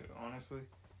too. Honestly,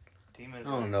 Demon's.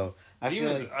 I don't know. I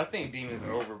think Demon's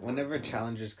over. Bro. Whenever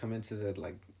challengers come into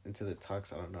the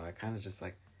talks, I don't know. I kind of just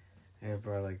like, hey,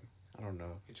 bro, like I don't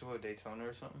know. Get you a little Daytona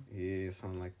or something. Yeah,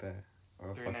 something like that.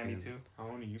 Or 392. I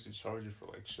only use the Charger for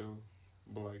like show,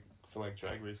 but like for like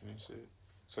drag racing and shit.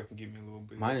 So I can give me a little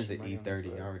bit. Mine is an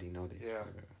E30. I already know this. Yeah.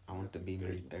 I want the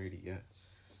Beamer E30. Yeah.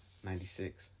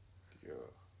 96. Yeah.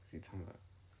 What's he talking about?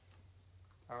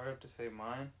 I would have to say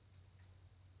mine.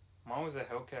 Mine was a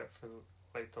Hellcat for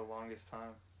like the longest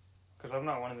time. Cause I'm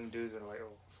not one of them dudes that are like,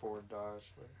 oh, Ford,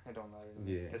 Dodge. Like, it don't matter to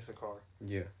me. Yeah. It's a car.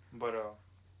 Yeah. But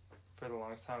for the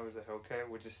longest time it was a Hellcat,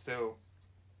 which is still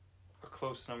a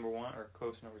close number one or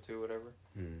close number two, whatever.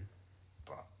 Mm.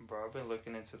 But, bro, I've been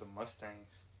looking into the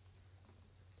Mustangs.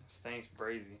 Mustangs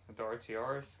brazy. With the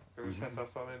RTRs, ever since I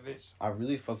saw that bitch. I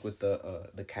really fuck with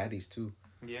the Caddies too.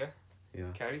 Yeah? Yeah.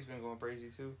 Caddy's been going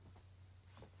brazy too.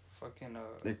 Fucking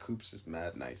their coupes is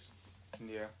mad nice.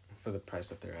 Yeah. For the price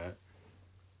that they're at.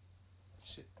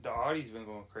 Shit. The Audi's been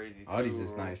going crazy too. Audi's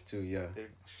is nice too, yeah.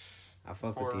 I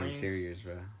fuck with the rings. interiors,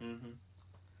 bro. Mm-hmm.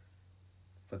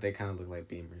 But they kind of look like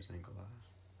Beamers, ain't gonna lie.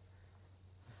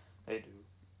 They do.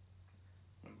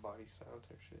 The body style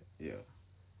type shit. Yeah.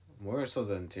 More so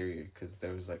the interior, because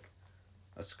there was like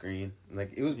a screen.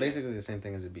 Like it was basically the same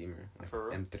thing as a Beamer. Like For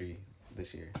real? M3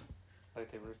 this year.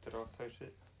 Like they ripped it off type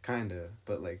shit. Kinda,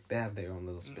 but like they have their own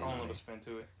little spin. Own little spin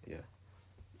to it. Yeah.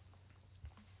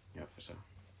 Yeah, for sure.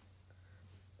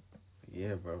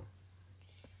 Yeah, bro.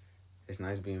 It's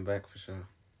nice being back for sure.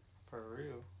 For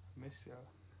real. Miss y'all.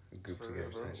 Group For together,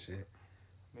 real, bro. that shit.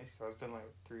 Miss y'all. It's been like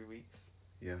 3 weeks.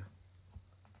 Yeah.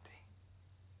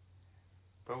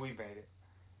 But we made it.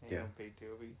 Ain't Yeah. no big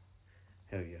deal.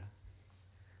 Hell yeah.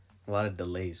 A lot of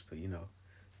delays, but you know.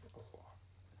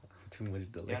 Too much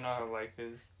delay. Y'all know how life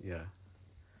is. Yeah.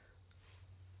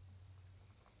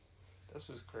 That's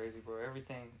what's crazy, bro.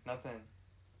 Everything, nothing,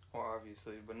 well,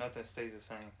 obviously, but nothing stays the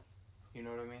same. You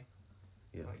know what I mean?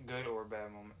 Yeah. Like good or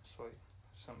bad moments. Like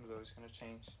something's always gonna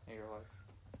change in your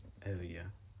life. Hell yeah.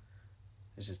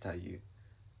 It's just how you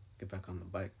get back on the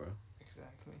bike, bro.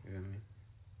 Exactly. You know what I mean?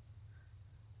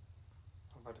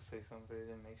 I'm about to say something, but it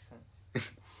didn't make sense.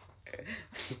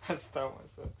 I stopped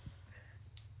myself.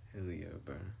 Hell yeah,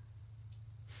 bro.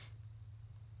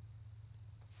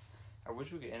 I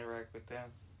wish we could interact with them.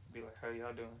 Be like, how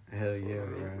y'all doing? Hell yeah,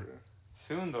 For real, bro.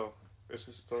 Soon though. Let's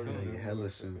just start Soon. a Zoom Hella with our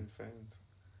soon. fucking fans.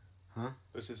 Huh?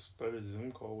 Let's just start a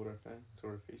Zoom call with our fans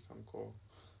or a FaceTime call.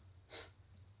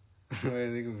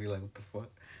 They gonna be like, what the fuck?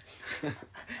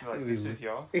 Like, this is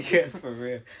y'all? Yeah, for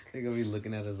real. They gonna be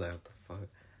looking at us like, what the fuck?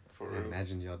 For I real.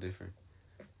 imagine y'all different.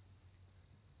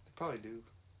 They probably do.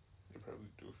 They probably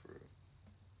do for real.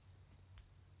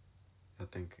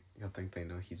 Y'all think they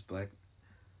know he's black?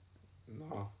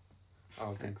 No. I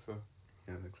don't think so.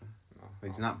 Yeah, I think so. No. But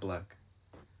he's not black.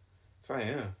 So I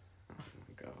am. Oh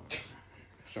my god.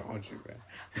 What's wrong with you, bro?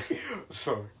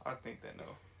 So I think they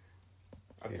know.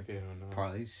 I think they don't know.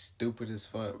 Probably he's stupid as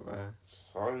fuck, bro.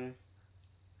 Sorry.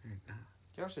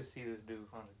 Y'all should see this dude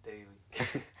on a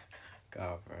daily.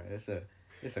 God, bro. It's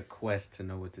a quest to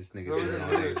know what this nigga It's always doing a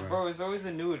all new, day, bro. bro, it's always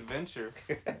a new adventure.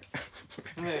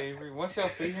 Isn't it, Avery? Once y'all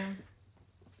see him,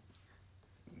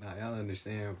 Nah, y'all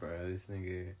understand, bro. This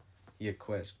nigga, he a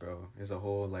quest, bro. It's a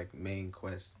whole, like, main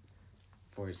quest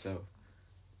for itself.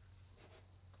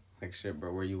 Like, shit,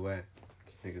 bro, where you at?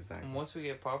 This nigga's like... and once we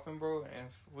get popping, bro, and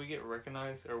if we get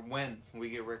recognized, or when we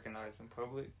get recognized in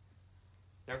public,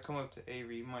 Y'all come up to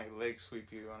Avery, he might leg sweep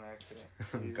you on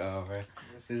accident. God, bro.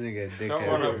 This nigga a dickhead. Don't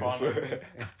run up on him.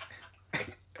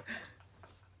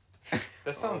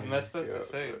 That sounds messed up to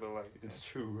say, but like... It's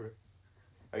true, bro.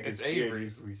 I get it's scared Avery.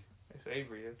 easily. It's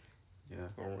Avery, yes. Yeah.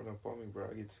 Don't run up on me, bro.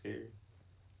 I get scared.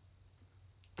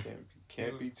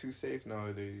 Can't be too safe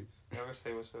nowadays. Never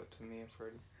say what's up to me and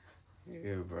Freddie.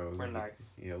 Yeah, bro. We're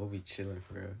nice. Yeah, we'll be chilling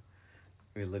for real.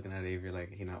 We're looking at Avery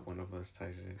like he not one of us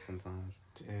type shit sometimes.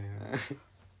 Damn.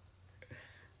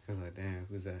 I was like, damn,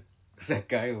 who's that? Who's that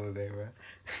guy over there,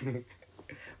 bro?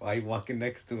 Why you walking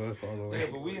next to us all the way? Yeah,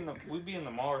 but we be in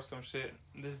the mall or some shit.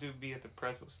 This dude be at the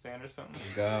pretzel stand or something.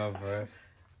 God, bro.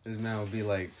 This man would be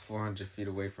like 400 feet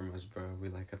away from us, bro. We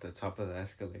like at the top of the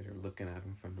escalator looking at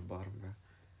him from the bottom, bro.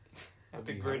 At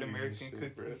the Great American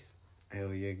Cookies. Bro.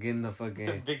 Hell yeah, getting the fucking...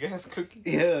 The big ass cookies.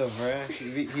 Yeah, bro.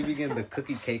 He be getting the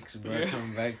cookie cakes, bro. Yeah.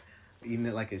 Coming back, eating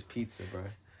it like his pizza, bro.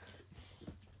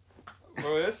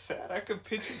 Bro, that's sad. I could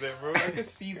picture that, bro. I could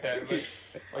see that. Like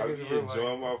I it's be real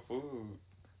enjoying life. my food.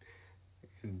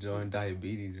 Enjoying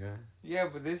diabetes, bro. Yeah,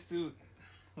 but this dude,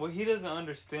 what he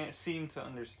doesn't seem to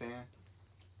understand,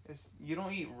 is you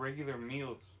don't eat regular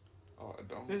meals. Oh, I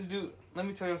don't. This dude, let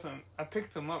me tell you something. I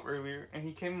picked him up earlier, and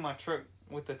he came in my truck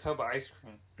with a tub of ice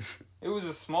cream. It was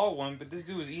a small one, but this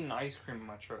dude was eating ice cream in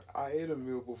my truck. I ate a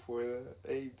meal before that.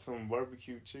 I ate some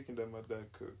barbecue chicken that my dad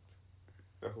cooked.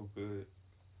 That was good.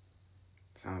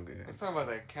 Sound good. Let's talk about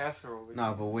that casserole.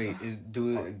 Nah, but wait,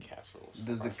 Casseroles.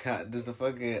 does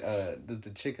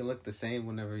the chicken look the same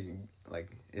whenever you like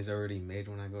it's already made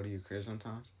when I go to your crib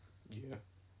sometimes? Yeah.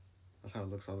 That's how it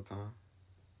looks all the time.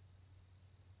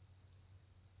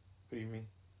 What do you mean?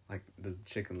 Like, does the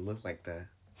chicken look like that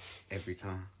every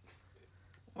time?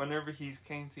 Whenever he's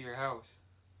came to your house,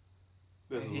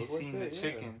 Does and it he's look like seen that? the Yeah.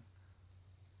 chicken.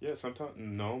 Yeah, sometimes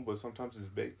no, but sometimes it's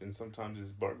baked and sometimes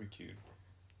it's barbecued.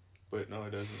 But no,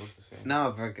 it doesn't look the same.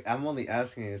 No, bro. I'm only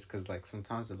asking this because like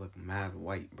sometimes it look mad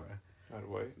white, bro. Not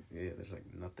white. Yeah, there's like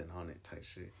nothing on it type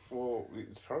shit. Well,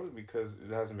 it's probably because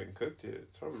it hasn't been cooked yet.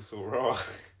 It's probably so raw.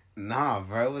 Nah,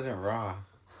 bro, it wasn't raw.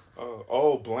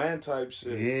 Oh, bland type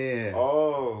shit. Yeah.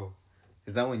 Oh.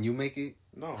 Is that when you make it?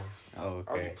 No. Oh,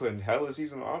 I'll be okay. putting hella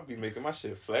seasoning. I'll be making my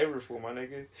shit flavorful, my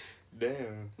nigga.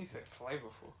 Damn. He said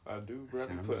flavorful. I do, bro. I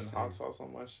be I'm putting just hot saying. sauce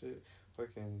on my shit.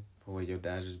 Fucking. But wait, your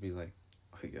dad just be like,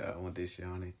 oh yeah, I want this shit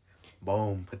on it.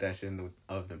 Boom, put that shit in the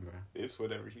oven, bro. It's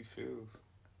whatever he feels.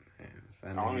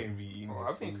 Man, I don't even be eating Oh,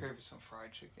 his I've been food. craving some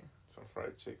fried chicken. Some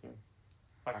fried chicken.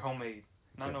 Like homemade.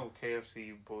 Not Yeah. no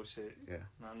KFC bullshit. Yeah.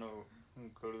 Not no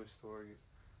go to the store.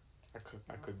 I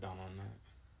could down on that.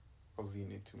 I was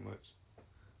eating it too much.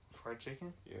 Fried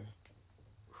chicken? Yeah.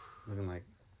 looking like.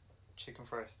 Chicken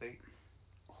fried steak.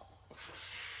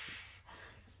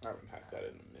 I haven't had that in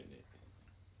a minute.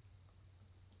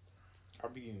 I'll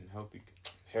be eating healthy.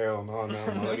 Hell no. No,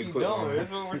 Let me you put don't. on.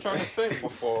 That's what we're trying to say. My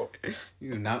fault.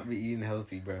 You do not be eating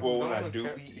healthy, bro. Well, when Don't I do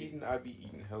look be healthy. eating, I be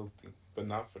eating healthy, but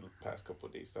not for the past couple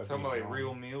of days. I be Talking about eating like real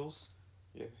wrong. meals?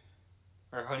 Yeah.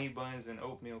 Or honey buns and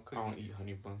oatmeal I don't cookies. eat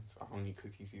honey buns. I don't eat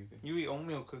cookies either. You eat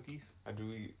oatmeal cookies? I do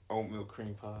eat oatmeal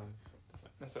cream pies.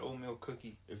 That's an oatmeal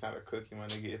cookie. It's not a cookie, my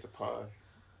nigga. It's a pie.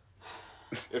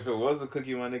 If it was a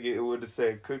cookie, my nigga, it would have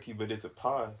said cookie, but it's a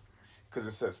pie. Because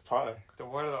it says pie. The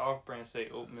Why do the off-brand say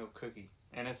oatmeal cookie?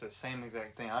 And it's the same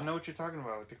exact thing. I know what you're talking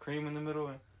about with the cream in the middle.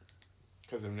 And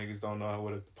Because if niggas don't know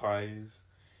what a pie is.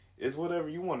 It's whatever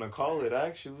you want to call it,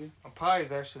 actually. a pie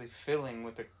is actually filling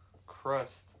with a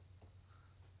crust.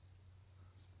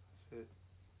 That's it.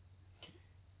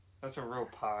 That's a real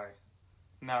pie.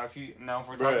 Now, if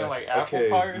we're talking like apple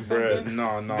pie or something,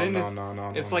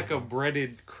 No. it's like a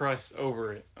breaded crust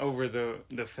over it, over the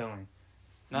filling.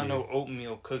 Not no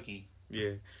oatmeal cookie.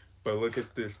 Yeah. But look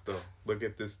at this, though.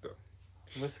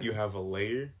 Listen. You have a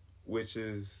layer, which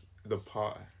is the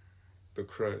pie, the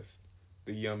crust,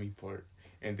 the yummy part.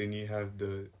 And then you have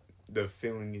the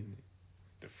filling in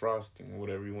it, the frosting,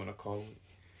 whatever you want to call it.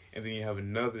 And then you have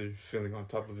another filling on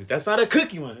top of it. That's not a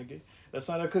cookie, my nigga. That's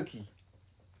not a cookie.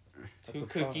 That's Two a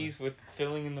pie. cookies with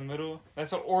filling in the middle.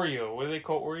 That's an Oreo. What do they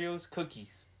call Oreos?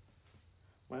 Cookies.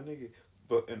 My nigga.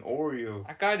 But an Oreo.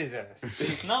 I got his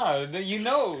ass. Nah, you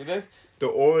know. That's The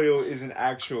Oreo is an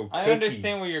actual cookie. I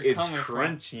understand where you're coming It's from.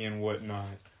 crunchy and whatnot.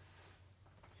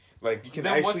 Like, you can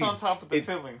Then actually... what's on top of the it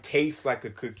filling? tastes like a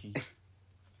cookie.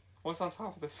 What's on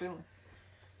top of the filling?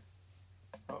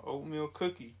 An oatmeal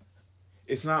cookie.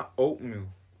 It's not oatmeal.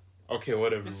 Okay,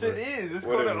 whatever. Yes, bro. it is. It's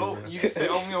called an Whatever, oat. bro. You just say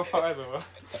oatmeal pie though.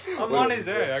 I'm Whatever, on his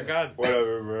bro. head. I got it.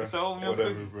 Whatever, bro. It's an oatmeal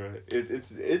Whatever, cookie. bro.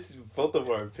 It's both of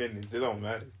our opinions. It don't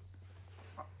matter.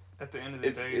 At the end of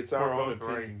the day, It's we're our own both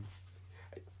right. opinions.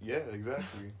 Yeah,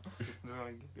 exactly. I'm just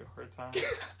gonna give you a hard time.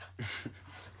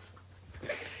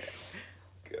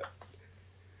 God.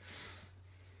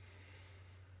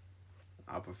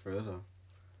 I prefer though.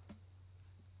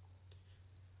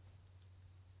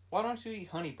 Why don't you eat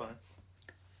honey buns?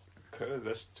 Cause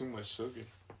that's too much sugar.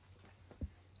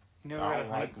 You never I got a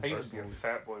don't honey. like 'em I used to be a personally.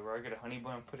 fat boy, bro. I get a honey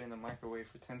bun, put it in the microwave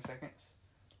for 10 seconds,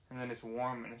 and then it's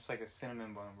warm and it's like a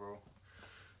cinnamon bun, bro.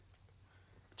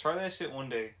 Try that shit one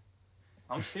day.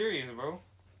 I'm serious, bro.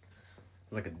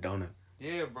 It's like a donut.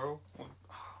 Yeah, bro.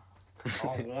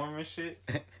 All warm and shit.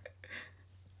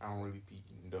 I don't really be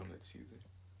eating donuts either.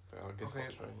 But I guess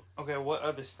I'll try it. Okay, what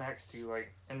other snacks do you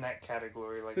like in that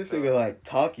category? Like This nigga like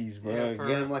Takis, bro. Yeah,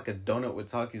 Get him like a donut with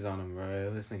Takis on him,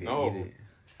 bro. This nigga No. eat it.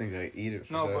 This nigga eat it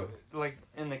for No, sure. but like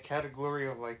in the category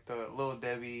of like the Little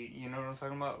Debbie, you know what I'm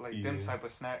talking about? Like them Yeah. type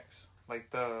of snacks. Like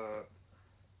the,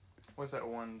 what's that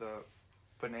one? The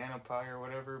banana pie or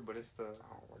whatever, but it's the,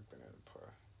 I don't like banana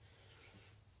pie.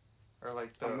 or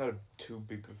like the, I'm not too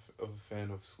big of a fan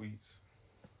of sweets.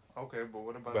 okay, but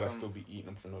what about But I them? still be eating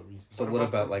them for no reason. So what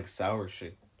about like sour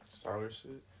shit? Sour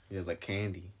shit? Yeah, like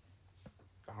candy.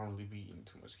 I don't really be eating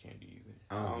too much candy either.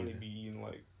 I I don't only either. be eating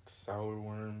like sour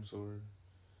worms or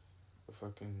the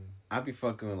fucking I be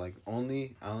fucking with like I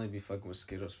only be fucking with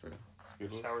Skittles for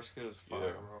Skittles. Sour Skittles, fire,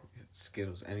 Yeah. bro.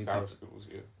 Skittles. Sour Skittles,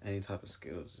 yeah. Any type of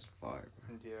Skittles is fire,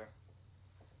 bro.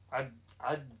 Yeah,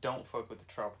 I don't fuck with the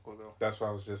tropical though. That's what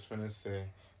I was just finna say.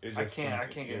 It's I just can't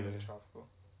too- get yeah. into the tropical.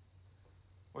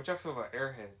 What y'all feel about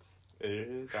Airheads? It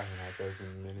is. I haven't had those in a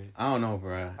minute. I don't know,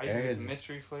 bro. I used to get the Airheads-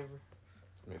 mystery flavor.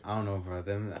 I don't know, bro.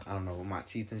 I don't know, with my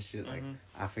teeth and shit. Like,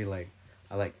 I feel like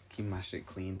I like keep my shit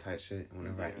clean, type shit.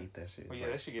 Whenever I Yeah. eat that shit, Well, it's yeah,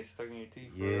 like, that shit gets stuck in your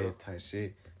teeth. For yeah, real. type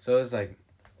shit. So it's like,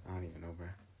 I don't even know, bro.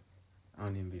 I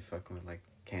don't even be fucking with like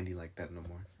candy like that no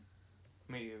more.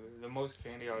 Me either. The most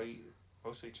candy I'll eat,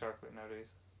 mostly chocolate nowadays.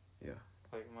 Yeah.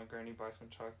 Like my granny buys some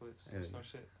chocolates or Yeah, some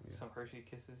shit. yeah. Some Hershey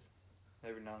Kisses.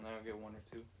 Every now and then I'll get one or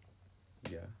two.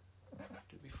 Yeah.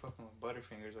 Dude, be fucking with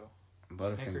Butterfingers though.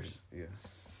 Butterfingers. Snickers. Yeah.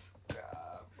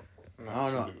 God. I'm I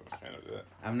not don't know. too big of a fan of that.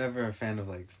 I'm never a fan of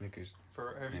like Snickers.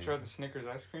 Have you Yeah. tried the Snickers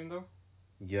ice cream though?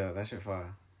 Yeah, that shit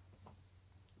fire.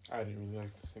 I didn't really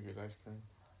like the Snickers ice cream.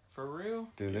 For real?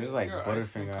 Dude, there's like You're an ice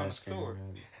cream Butterfinger ice cream. connoisseur.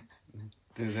 man.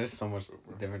 Dude, there's so much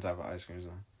different type of ice creams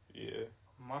on. Yeah.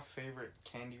 My favorite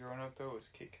candy growing up though was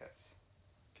Kit Kats.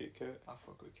 Kit Kat. I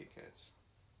fuck with Kit Kats.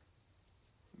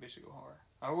 Bitch, go hard.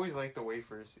 I always like the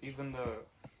wafers, even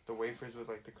the wafers with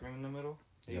like the cream in the middle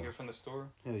that you Yeah. get from the store,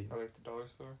 Hell yeah. or like the dollar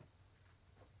store.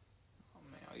 Oh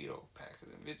man, I'll eat a whole pack of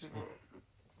them bitches, bro.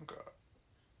 God.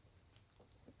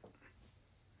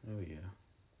 Oh yeah.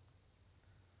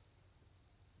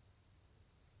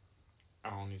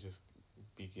 I only just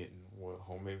be getting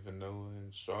homemade vanilla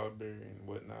and strawberry and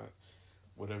whatnot,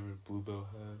 whatever Bluebell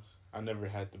has. I never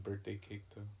had the birthday cake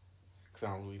though, cause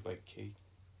I don't really like cake.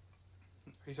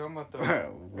 Are you talking about the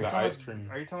The ice cream.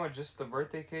 Are you talking about just the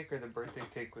birthday cake or the birthday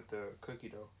cake with the cookie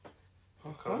dough?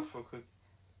 Huh? Colorful cookie.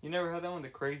 You never had that one, the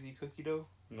crazy cookie dough,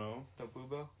 No. the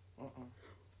Bluebell? Uh-uh.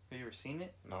 Have you ever seen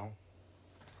it? No.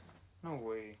 No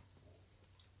way.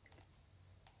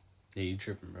 Yeah, you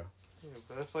tripping, bro. Yeah,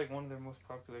 but that's like one of their most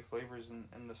popular flavors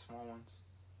in the small ones.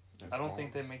 That's I don't small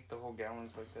think they ones. make the whole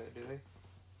gallons like that, do they?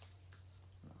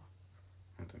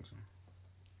 I don't think so.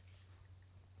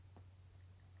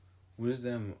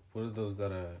 What are those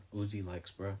that Uzi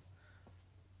likes, bro?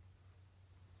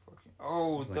 Fucking,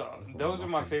 oh, It's like little those are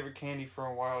my muffins. favorite candy for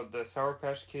a while. The Sour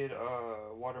Patch Kid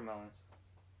watermelons.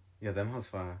 Yeah, them hoes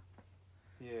fire.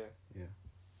 Yeah.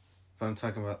 But I'm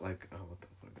talking about like, what the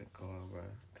fuck they called, bro?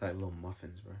 Like little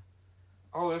muffins, bro.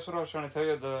 Oh, that's what I was trying to tell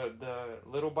you. The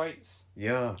little bites,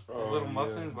 Yeah. the Oh, little yeah.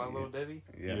 muffins by Little Debbie.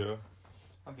 Yeah.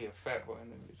 I'd be a fat boy in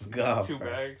them bitches. God, 2 bro.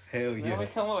 bags. Hell They yeah. only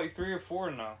come with like 3 or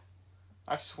 4 now.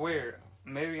 I swear.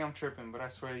 Maybe I'm tripping, but I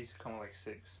swear they used to come with like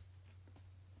 6.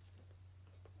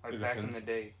 Like It back in depends.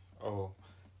 the day. Oh,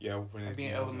 yeah. When I'd be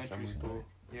in when I was elementary family school.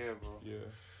 day. Yeah, bro. Yeah.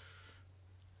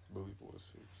 I believe it was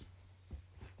 6.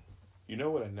 You know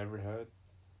what I never had?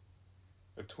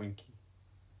 A Twinkie.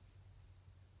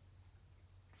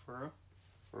 For real?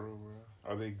 For real,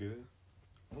 bro. Are they good?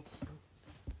 What the fuck?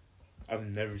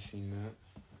 I've never seen that.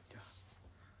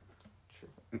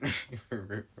 For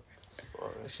real.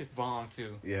 Sorry. That shit bomb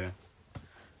too. Yeah.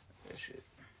 That shit.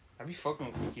 I be fucking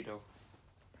with cookie dough.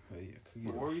 Hell yeah. Cookie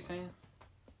What dough. were you saying?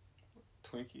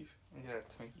 Twinkies? Yeah,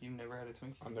 Twinkie. You never had a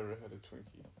Twinkie? I never had a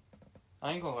Twinkie.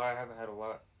 I ain't gonna lie, I haven't had a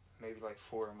lot. Maybe like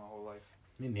 4 in my whole life.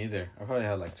 Me neither. I probably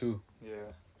had like 2. Yeah.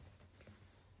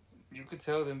 You could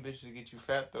tell them bitches get you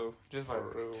fat though, just by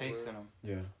For real, tasting them.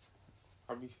 Yeah.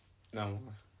 I be no.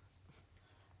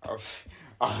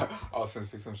 I I was gonna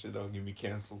say some shit that'll get me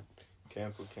canceled.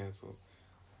 Cancel.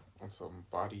 On some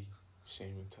body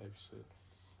shaming type shit.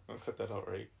 I'm gonna cut that out,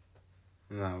 right?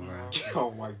 No, bro.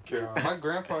 Oh my god. My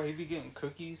grandpa, he be getting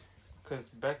cookies, because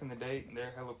back in the day,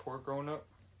 they're hella poor growing up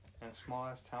in a small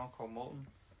ass town called Moulton.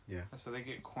 Yeah. And so they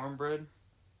get cornbread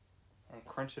and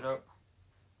crunch it up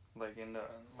like in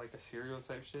like a cereal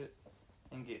type shit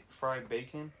and get fried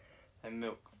bacon and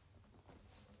milk.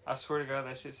 I swear to God,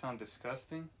 that shit sound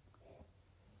disgusting.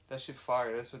 That shit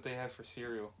fire. That's what they have for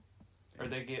cereal. Or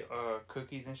they get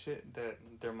cookies and shit that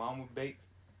their mom would bake,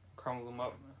 crumble them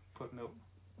up, put milk,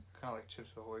 kind of like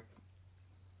Chips Ahoy.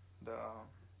 The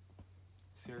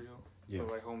cereal, but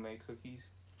like homemade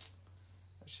cookies.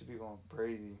 That should be going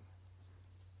crazy.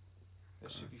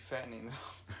 That should be fattening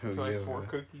though. For like 4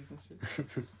 cookies and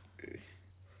shit.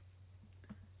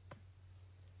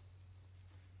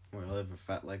 Were y'all ever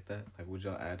fat like that? Like, would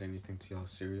y'all add anything to y'all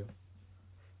cereal?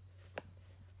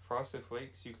 Frosted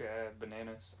Flakes, you could add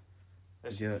bananas.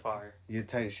 That shit fire. You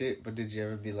tight shit, but did you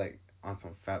ever be like on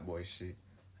some fat boy shit?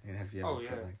 Like, have you ever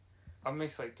put, like... I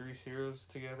mix like 3 cereals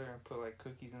together and put like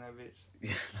cookies in that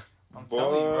bitch. I'm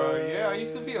telling you, bro. Yeah, I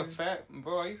used to be a fat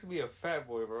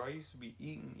boy, bro. I used to be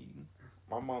eating.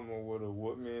 My mama would have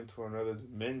whooped me into another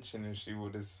dimension if she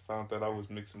would have found that I was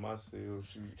mixing my cereal.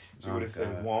 She would have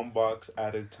said 1 box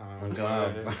at a time.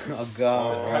 Oh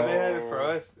God. How they had it for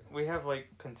us, we have like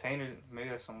containers. Maybe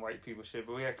that's some white people shit,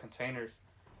 but we had containers,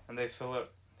 and they fill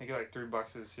up. They get like 3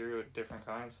 boxes of cereal, different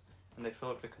kinds, and they fill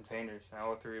up the containers, and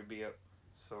all 3 would be up.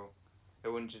 So it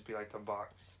wouldn't just be like the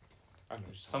box. I know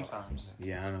sometimes.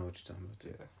 Yeah, I know what you're talking about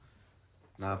too.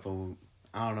 Yeah. Nah, but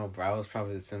I don't know, bro. I was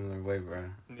probably the similar way, bro.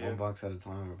 Yeah. 1 box at a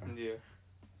time, bro. Yeah.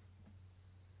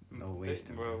 No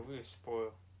wasting, bro. We were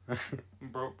spoiled.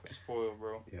 Broke but spoiled,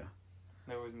 bro. Yeah.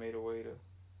 They always made a way to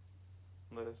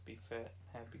let us be fat,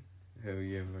 happy. Hell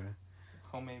yeah, bro.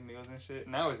 Homemade meals and shit.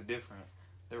 Now it's different.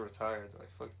 They're retired. They're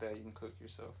like, fuck that. You can cook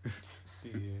yourself.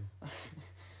 Yeah.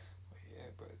 Yeah,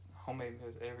 but homemade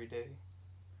meals every day.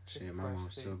 Shit, my mom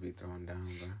still be throwing down,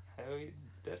 bro. Hell yeah,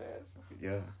 dead ass.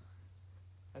 Yeah.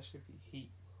 That should be heat.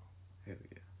 Hell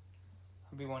yeah.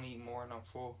 I be wanting to eat more and I'm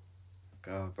full.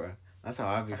 God, bro. That's how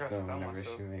I be feeling whenever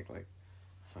myself. she make like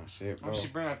some shit, bro. When she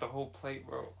bring out the whole plate,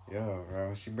 bro. Yeah,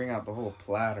 bro. She bring out the whole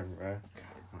platter, bro.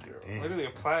 Like, damn. Literally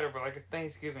a platter, bro. Like a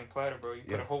Thanksgiving platter, bro. You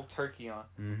put a whole turkey on.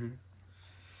 Mm-hmm.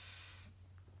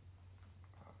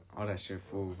 All that shit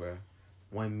full, bro.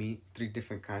 1 meat, 3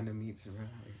 different kind of meats, bro.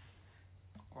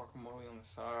 Guacamole on the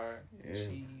side,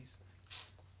 cheese.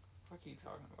 What are you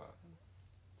talking about?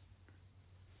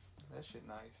 That shit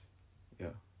nice.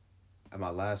 Yeah. At my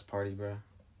last party, bro.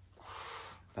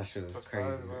 That shit was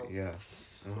crazy, bro. Yeah.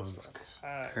 It was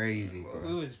crazy, bro.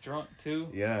 We was drunk, too.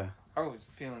 Yeah. I was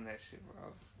feeling that shit,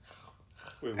 bro.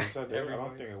 Wait, was I there? I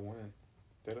don't think I went.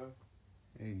 Did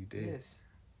I? Yeah, you did. Yes.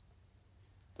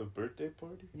 The birthday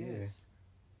party? Yes.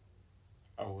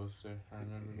 I was there. I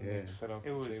remember. Yeah. Set up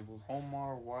it was tables.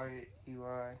 Omar, Wyatt,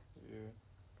 Eli. Yeah.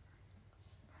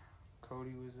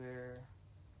 Cody was there.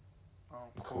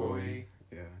 Corey.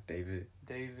 Yeah. David.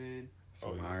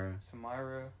 Samira.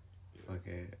 Samira. Yeah.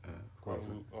 Okay.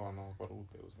 Guadalupe. Oh no,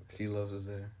 Guadalupe was there. Silos was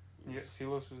there. Yeah,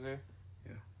 Silos was there.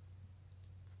 Yeah.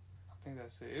 I think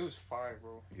that's it. It was fire,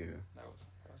 bro. Yeah. That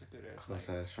was a good ass Close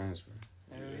night. ass friends, bro.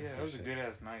 Yeah, that was a good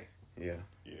ass night. Yeah.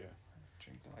 Yeah.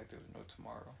 Drinking like there was no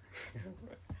tomorrow.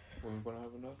 When we gonna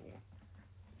have another one?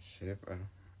 Shit, bro.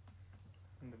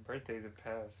 And the birthdays have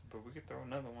passed, but we could throw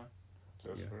another one.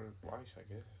 Just for life,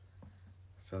 I guess.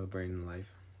 Celebrating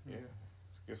life. Yeah.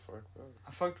 It's good for our club.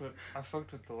 I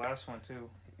fucked with the last one too.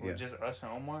 With just us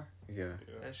and Omar. Yeah.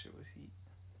 That shit was heat.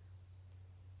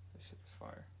 That shit was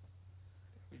fire.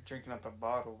 We drinking out the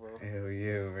bottle, bro. Hell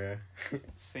yeah, bro.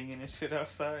 Singing and shit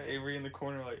outside. Avery in the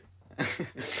corner, like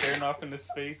staring off into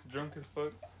space, drunk as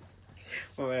fuck.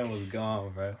 My man was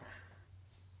gone, bro.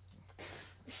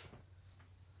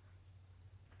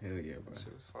 Hell yeah, bro. That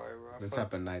shit was fire, bro. The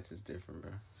type of nights is different,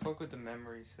 bro. Fuck with the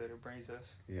memories that it brings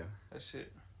us. Yeah. That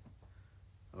shit.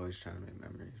 Always trying to make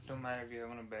memories. Don't matter if you're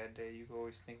having a bad day, you can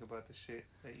always think about the shit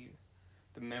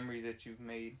the memories that you've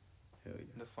made. Hell yeah.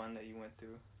 The fun that you went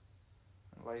through.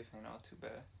 Life ain't all too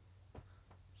bad.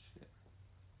 Shit.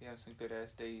 You have some good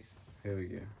ass days. Hell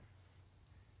yeah.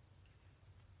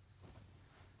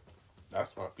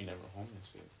 That's why I be never home and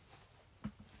shit.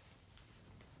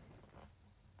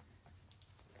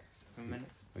 7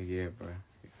 minutes. Oh yeah, bro.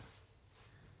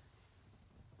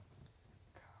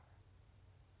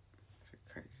 Shit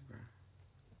crazy, bro.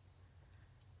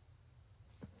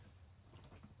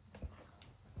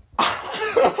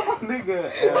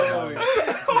 Nigga.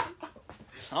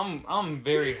 I'm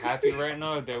very happy right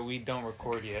now that we don't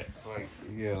record yet. Like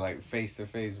yeah, like face to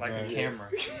face, like bro. a camera.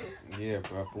 Yeah,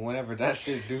 bro. But whenever that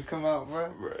shit do come out, bro,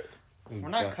 Right. We're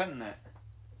not cutting that.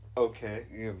 Okay.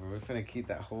 Yeah, bro. We're finna keep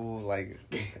that whole like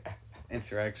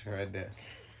interaction right there.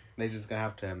 They just gonna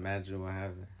have to imagine what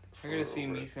happened. You're gonna see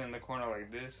me sitting in the corner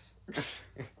like this.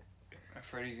 And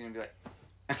Freddie's gonna be like.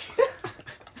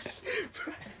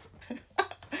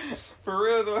 For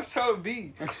real though, that's how it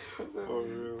be. For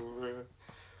real, bro.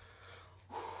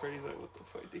 Freddie's like, what the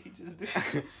fuck did he just do?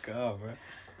 God, bro.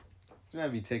 This might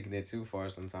be taking it too far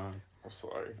sometimes. I'm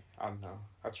sorry. I know.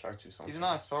 I try to sometimes. He's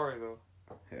not sorry though.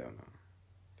 Hell no.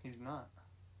 He's not.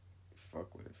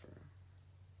 Fuck with it, for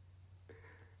real.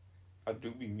 I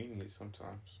do be meaning it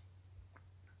sometimes.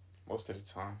 Most of the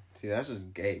time. See, that's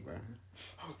just gay, bro.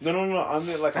 No. I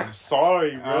meant like I'm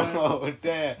sorry, bro. Oh,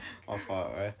 damn. My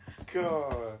fault, right?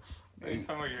 God. Are you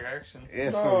talking about your actions? Yeah,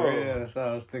 No. for real. That's what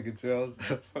I was thinking too. I was, what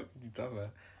the fuck you talking about?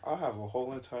 I have a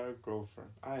whole entire girlfriend.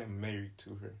 I am married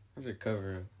to her. What's your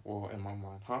cover up? Well, in my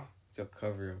mind, huh? What's your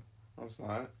cover up? No, it's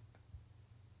not.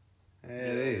 Yeah,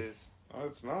 it is. No,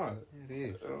 it's not. It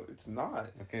is. It's not.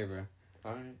 Okay, bro.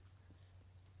 All right.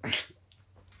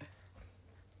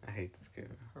 I hate this kid,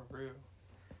 bro. For real.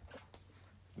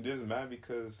 I'm just mad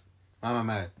because Why am I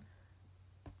mad?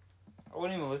 I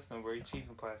wouldn't even listen to him, bro. You're cheap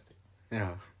in plastic.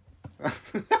 Yeah.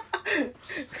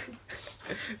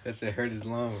 That shit hurt his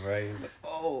lungs, right? He's like,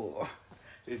 oh.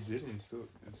 it didn't. It's still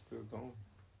going.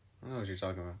 I don't know what you're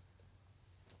talking about.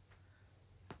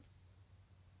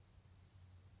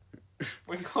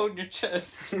 What you holding your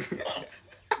chest? Just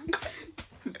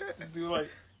do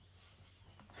like.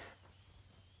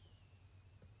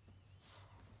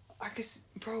 I can see,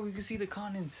 bro. You can see the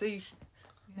condensation.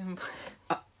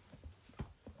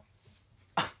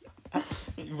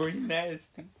 Bro, you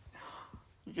nasty.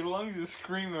 Your lungs are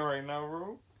screaming right now,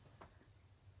 bro.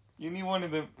 You need one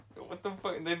of them. What the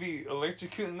fuck? They be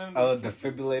electrocuting them. Oh,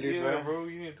 defibrillators, yeah, right? bro.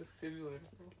 You need a defibrillator,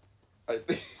 bro.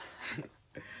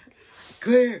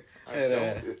 Clear. I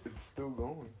know, it's still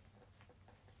going.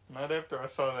 Not after I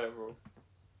saw that, bro.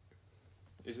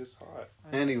 It's just hot.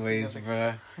 Anyways,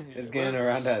 bro, it's getting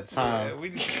around that time.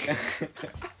 Yeah,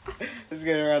 It's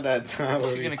getting around that time.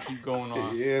 She's gonna keep going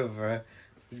on. Yeah, bro.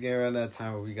 It's getting around that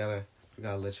time where we gotta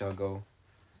let y'all go.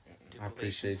 I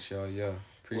appreciate y'all, yeah.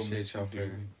 Appreciate y'all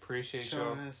for Appreciate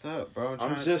y'all. y'all. Ass up, bro.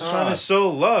 I'm just trying to show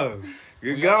love.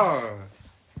 Good God.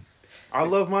 I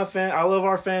love my fan. I love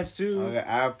our fans too. Okay,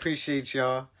 I appreciate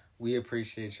y'all. We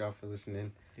appreciate y'all for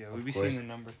listening. Yeah, we be seeing the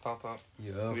numbers pop up.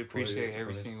 Yeah, We appreciate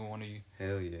every single one of you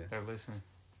Hell yeah. that listen.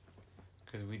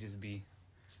 Cause we just be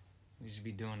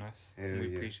doing us. Hell We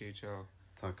yeah. appreciate y'all.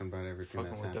 Talking about everything Fucking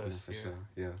that's with happening us, for yeah. sure.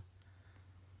 Yeah.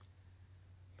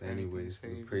 But Anything to anyways, say,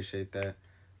 we bro? appreciate that.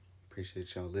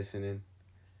 Appreciate y'all listening.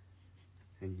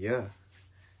 And yeah.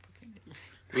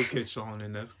 We'll catch y'all on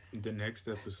the next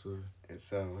episode. And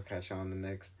so we'll catch y'all on the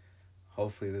next.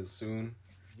 Hopefully this soon.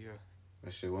 Yeah.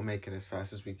 But shit, we'll make it as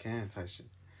fast as we can type shit.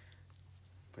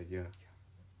 But yeah.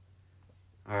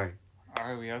 Alright.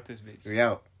 Alright, we out this bitch. We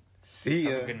out. See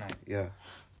ya. Have a good night. Yeah.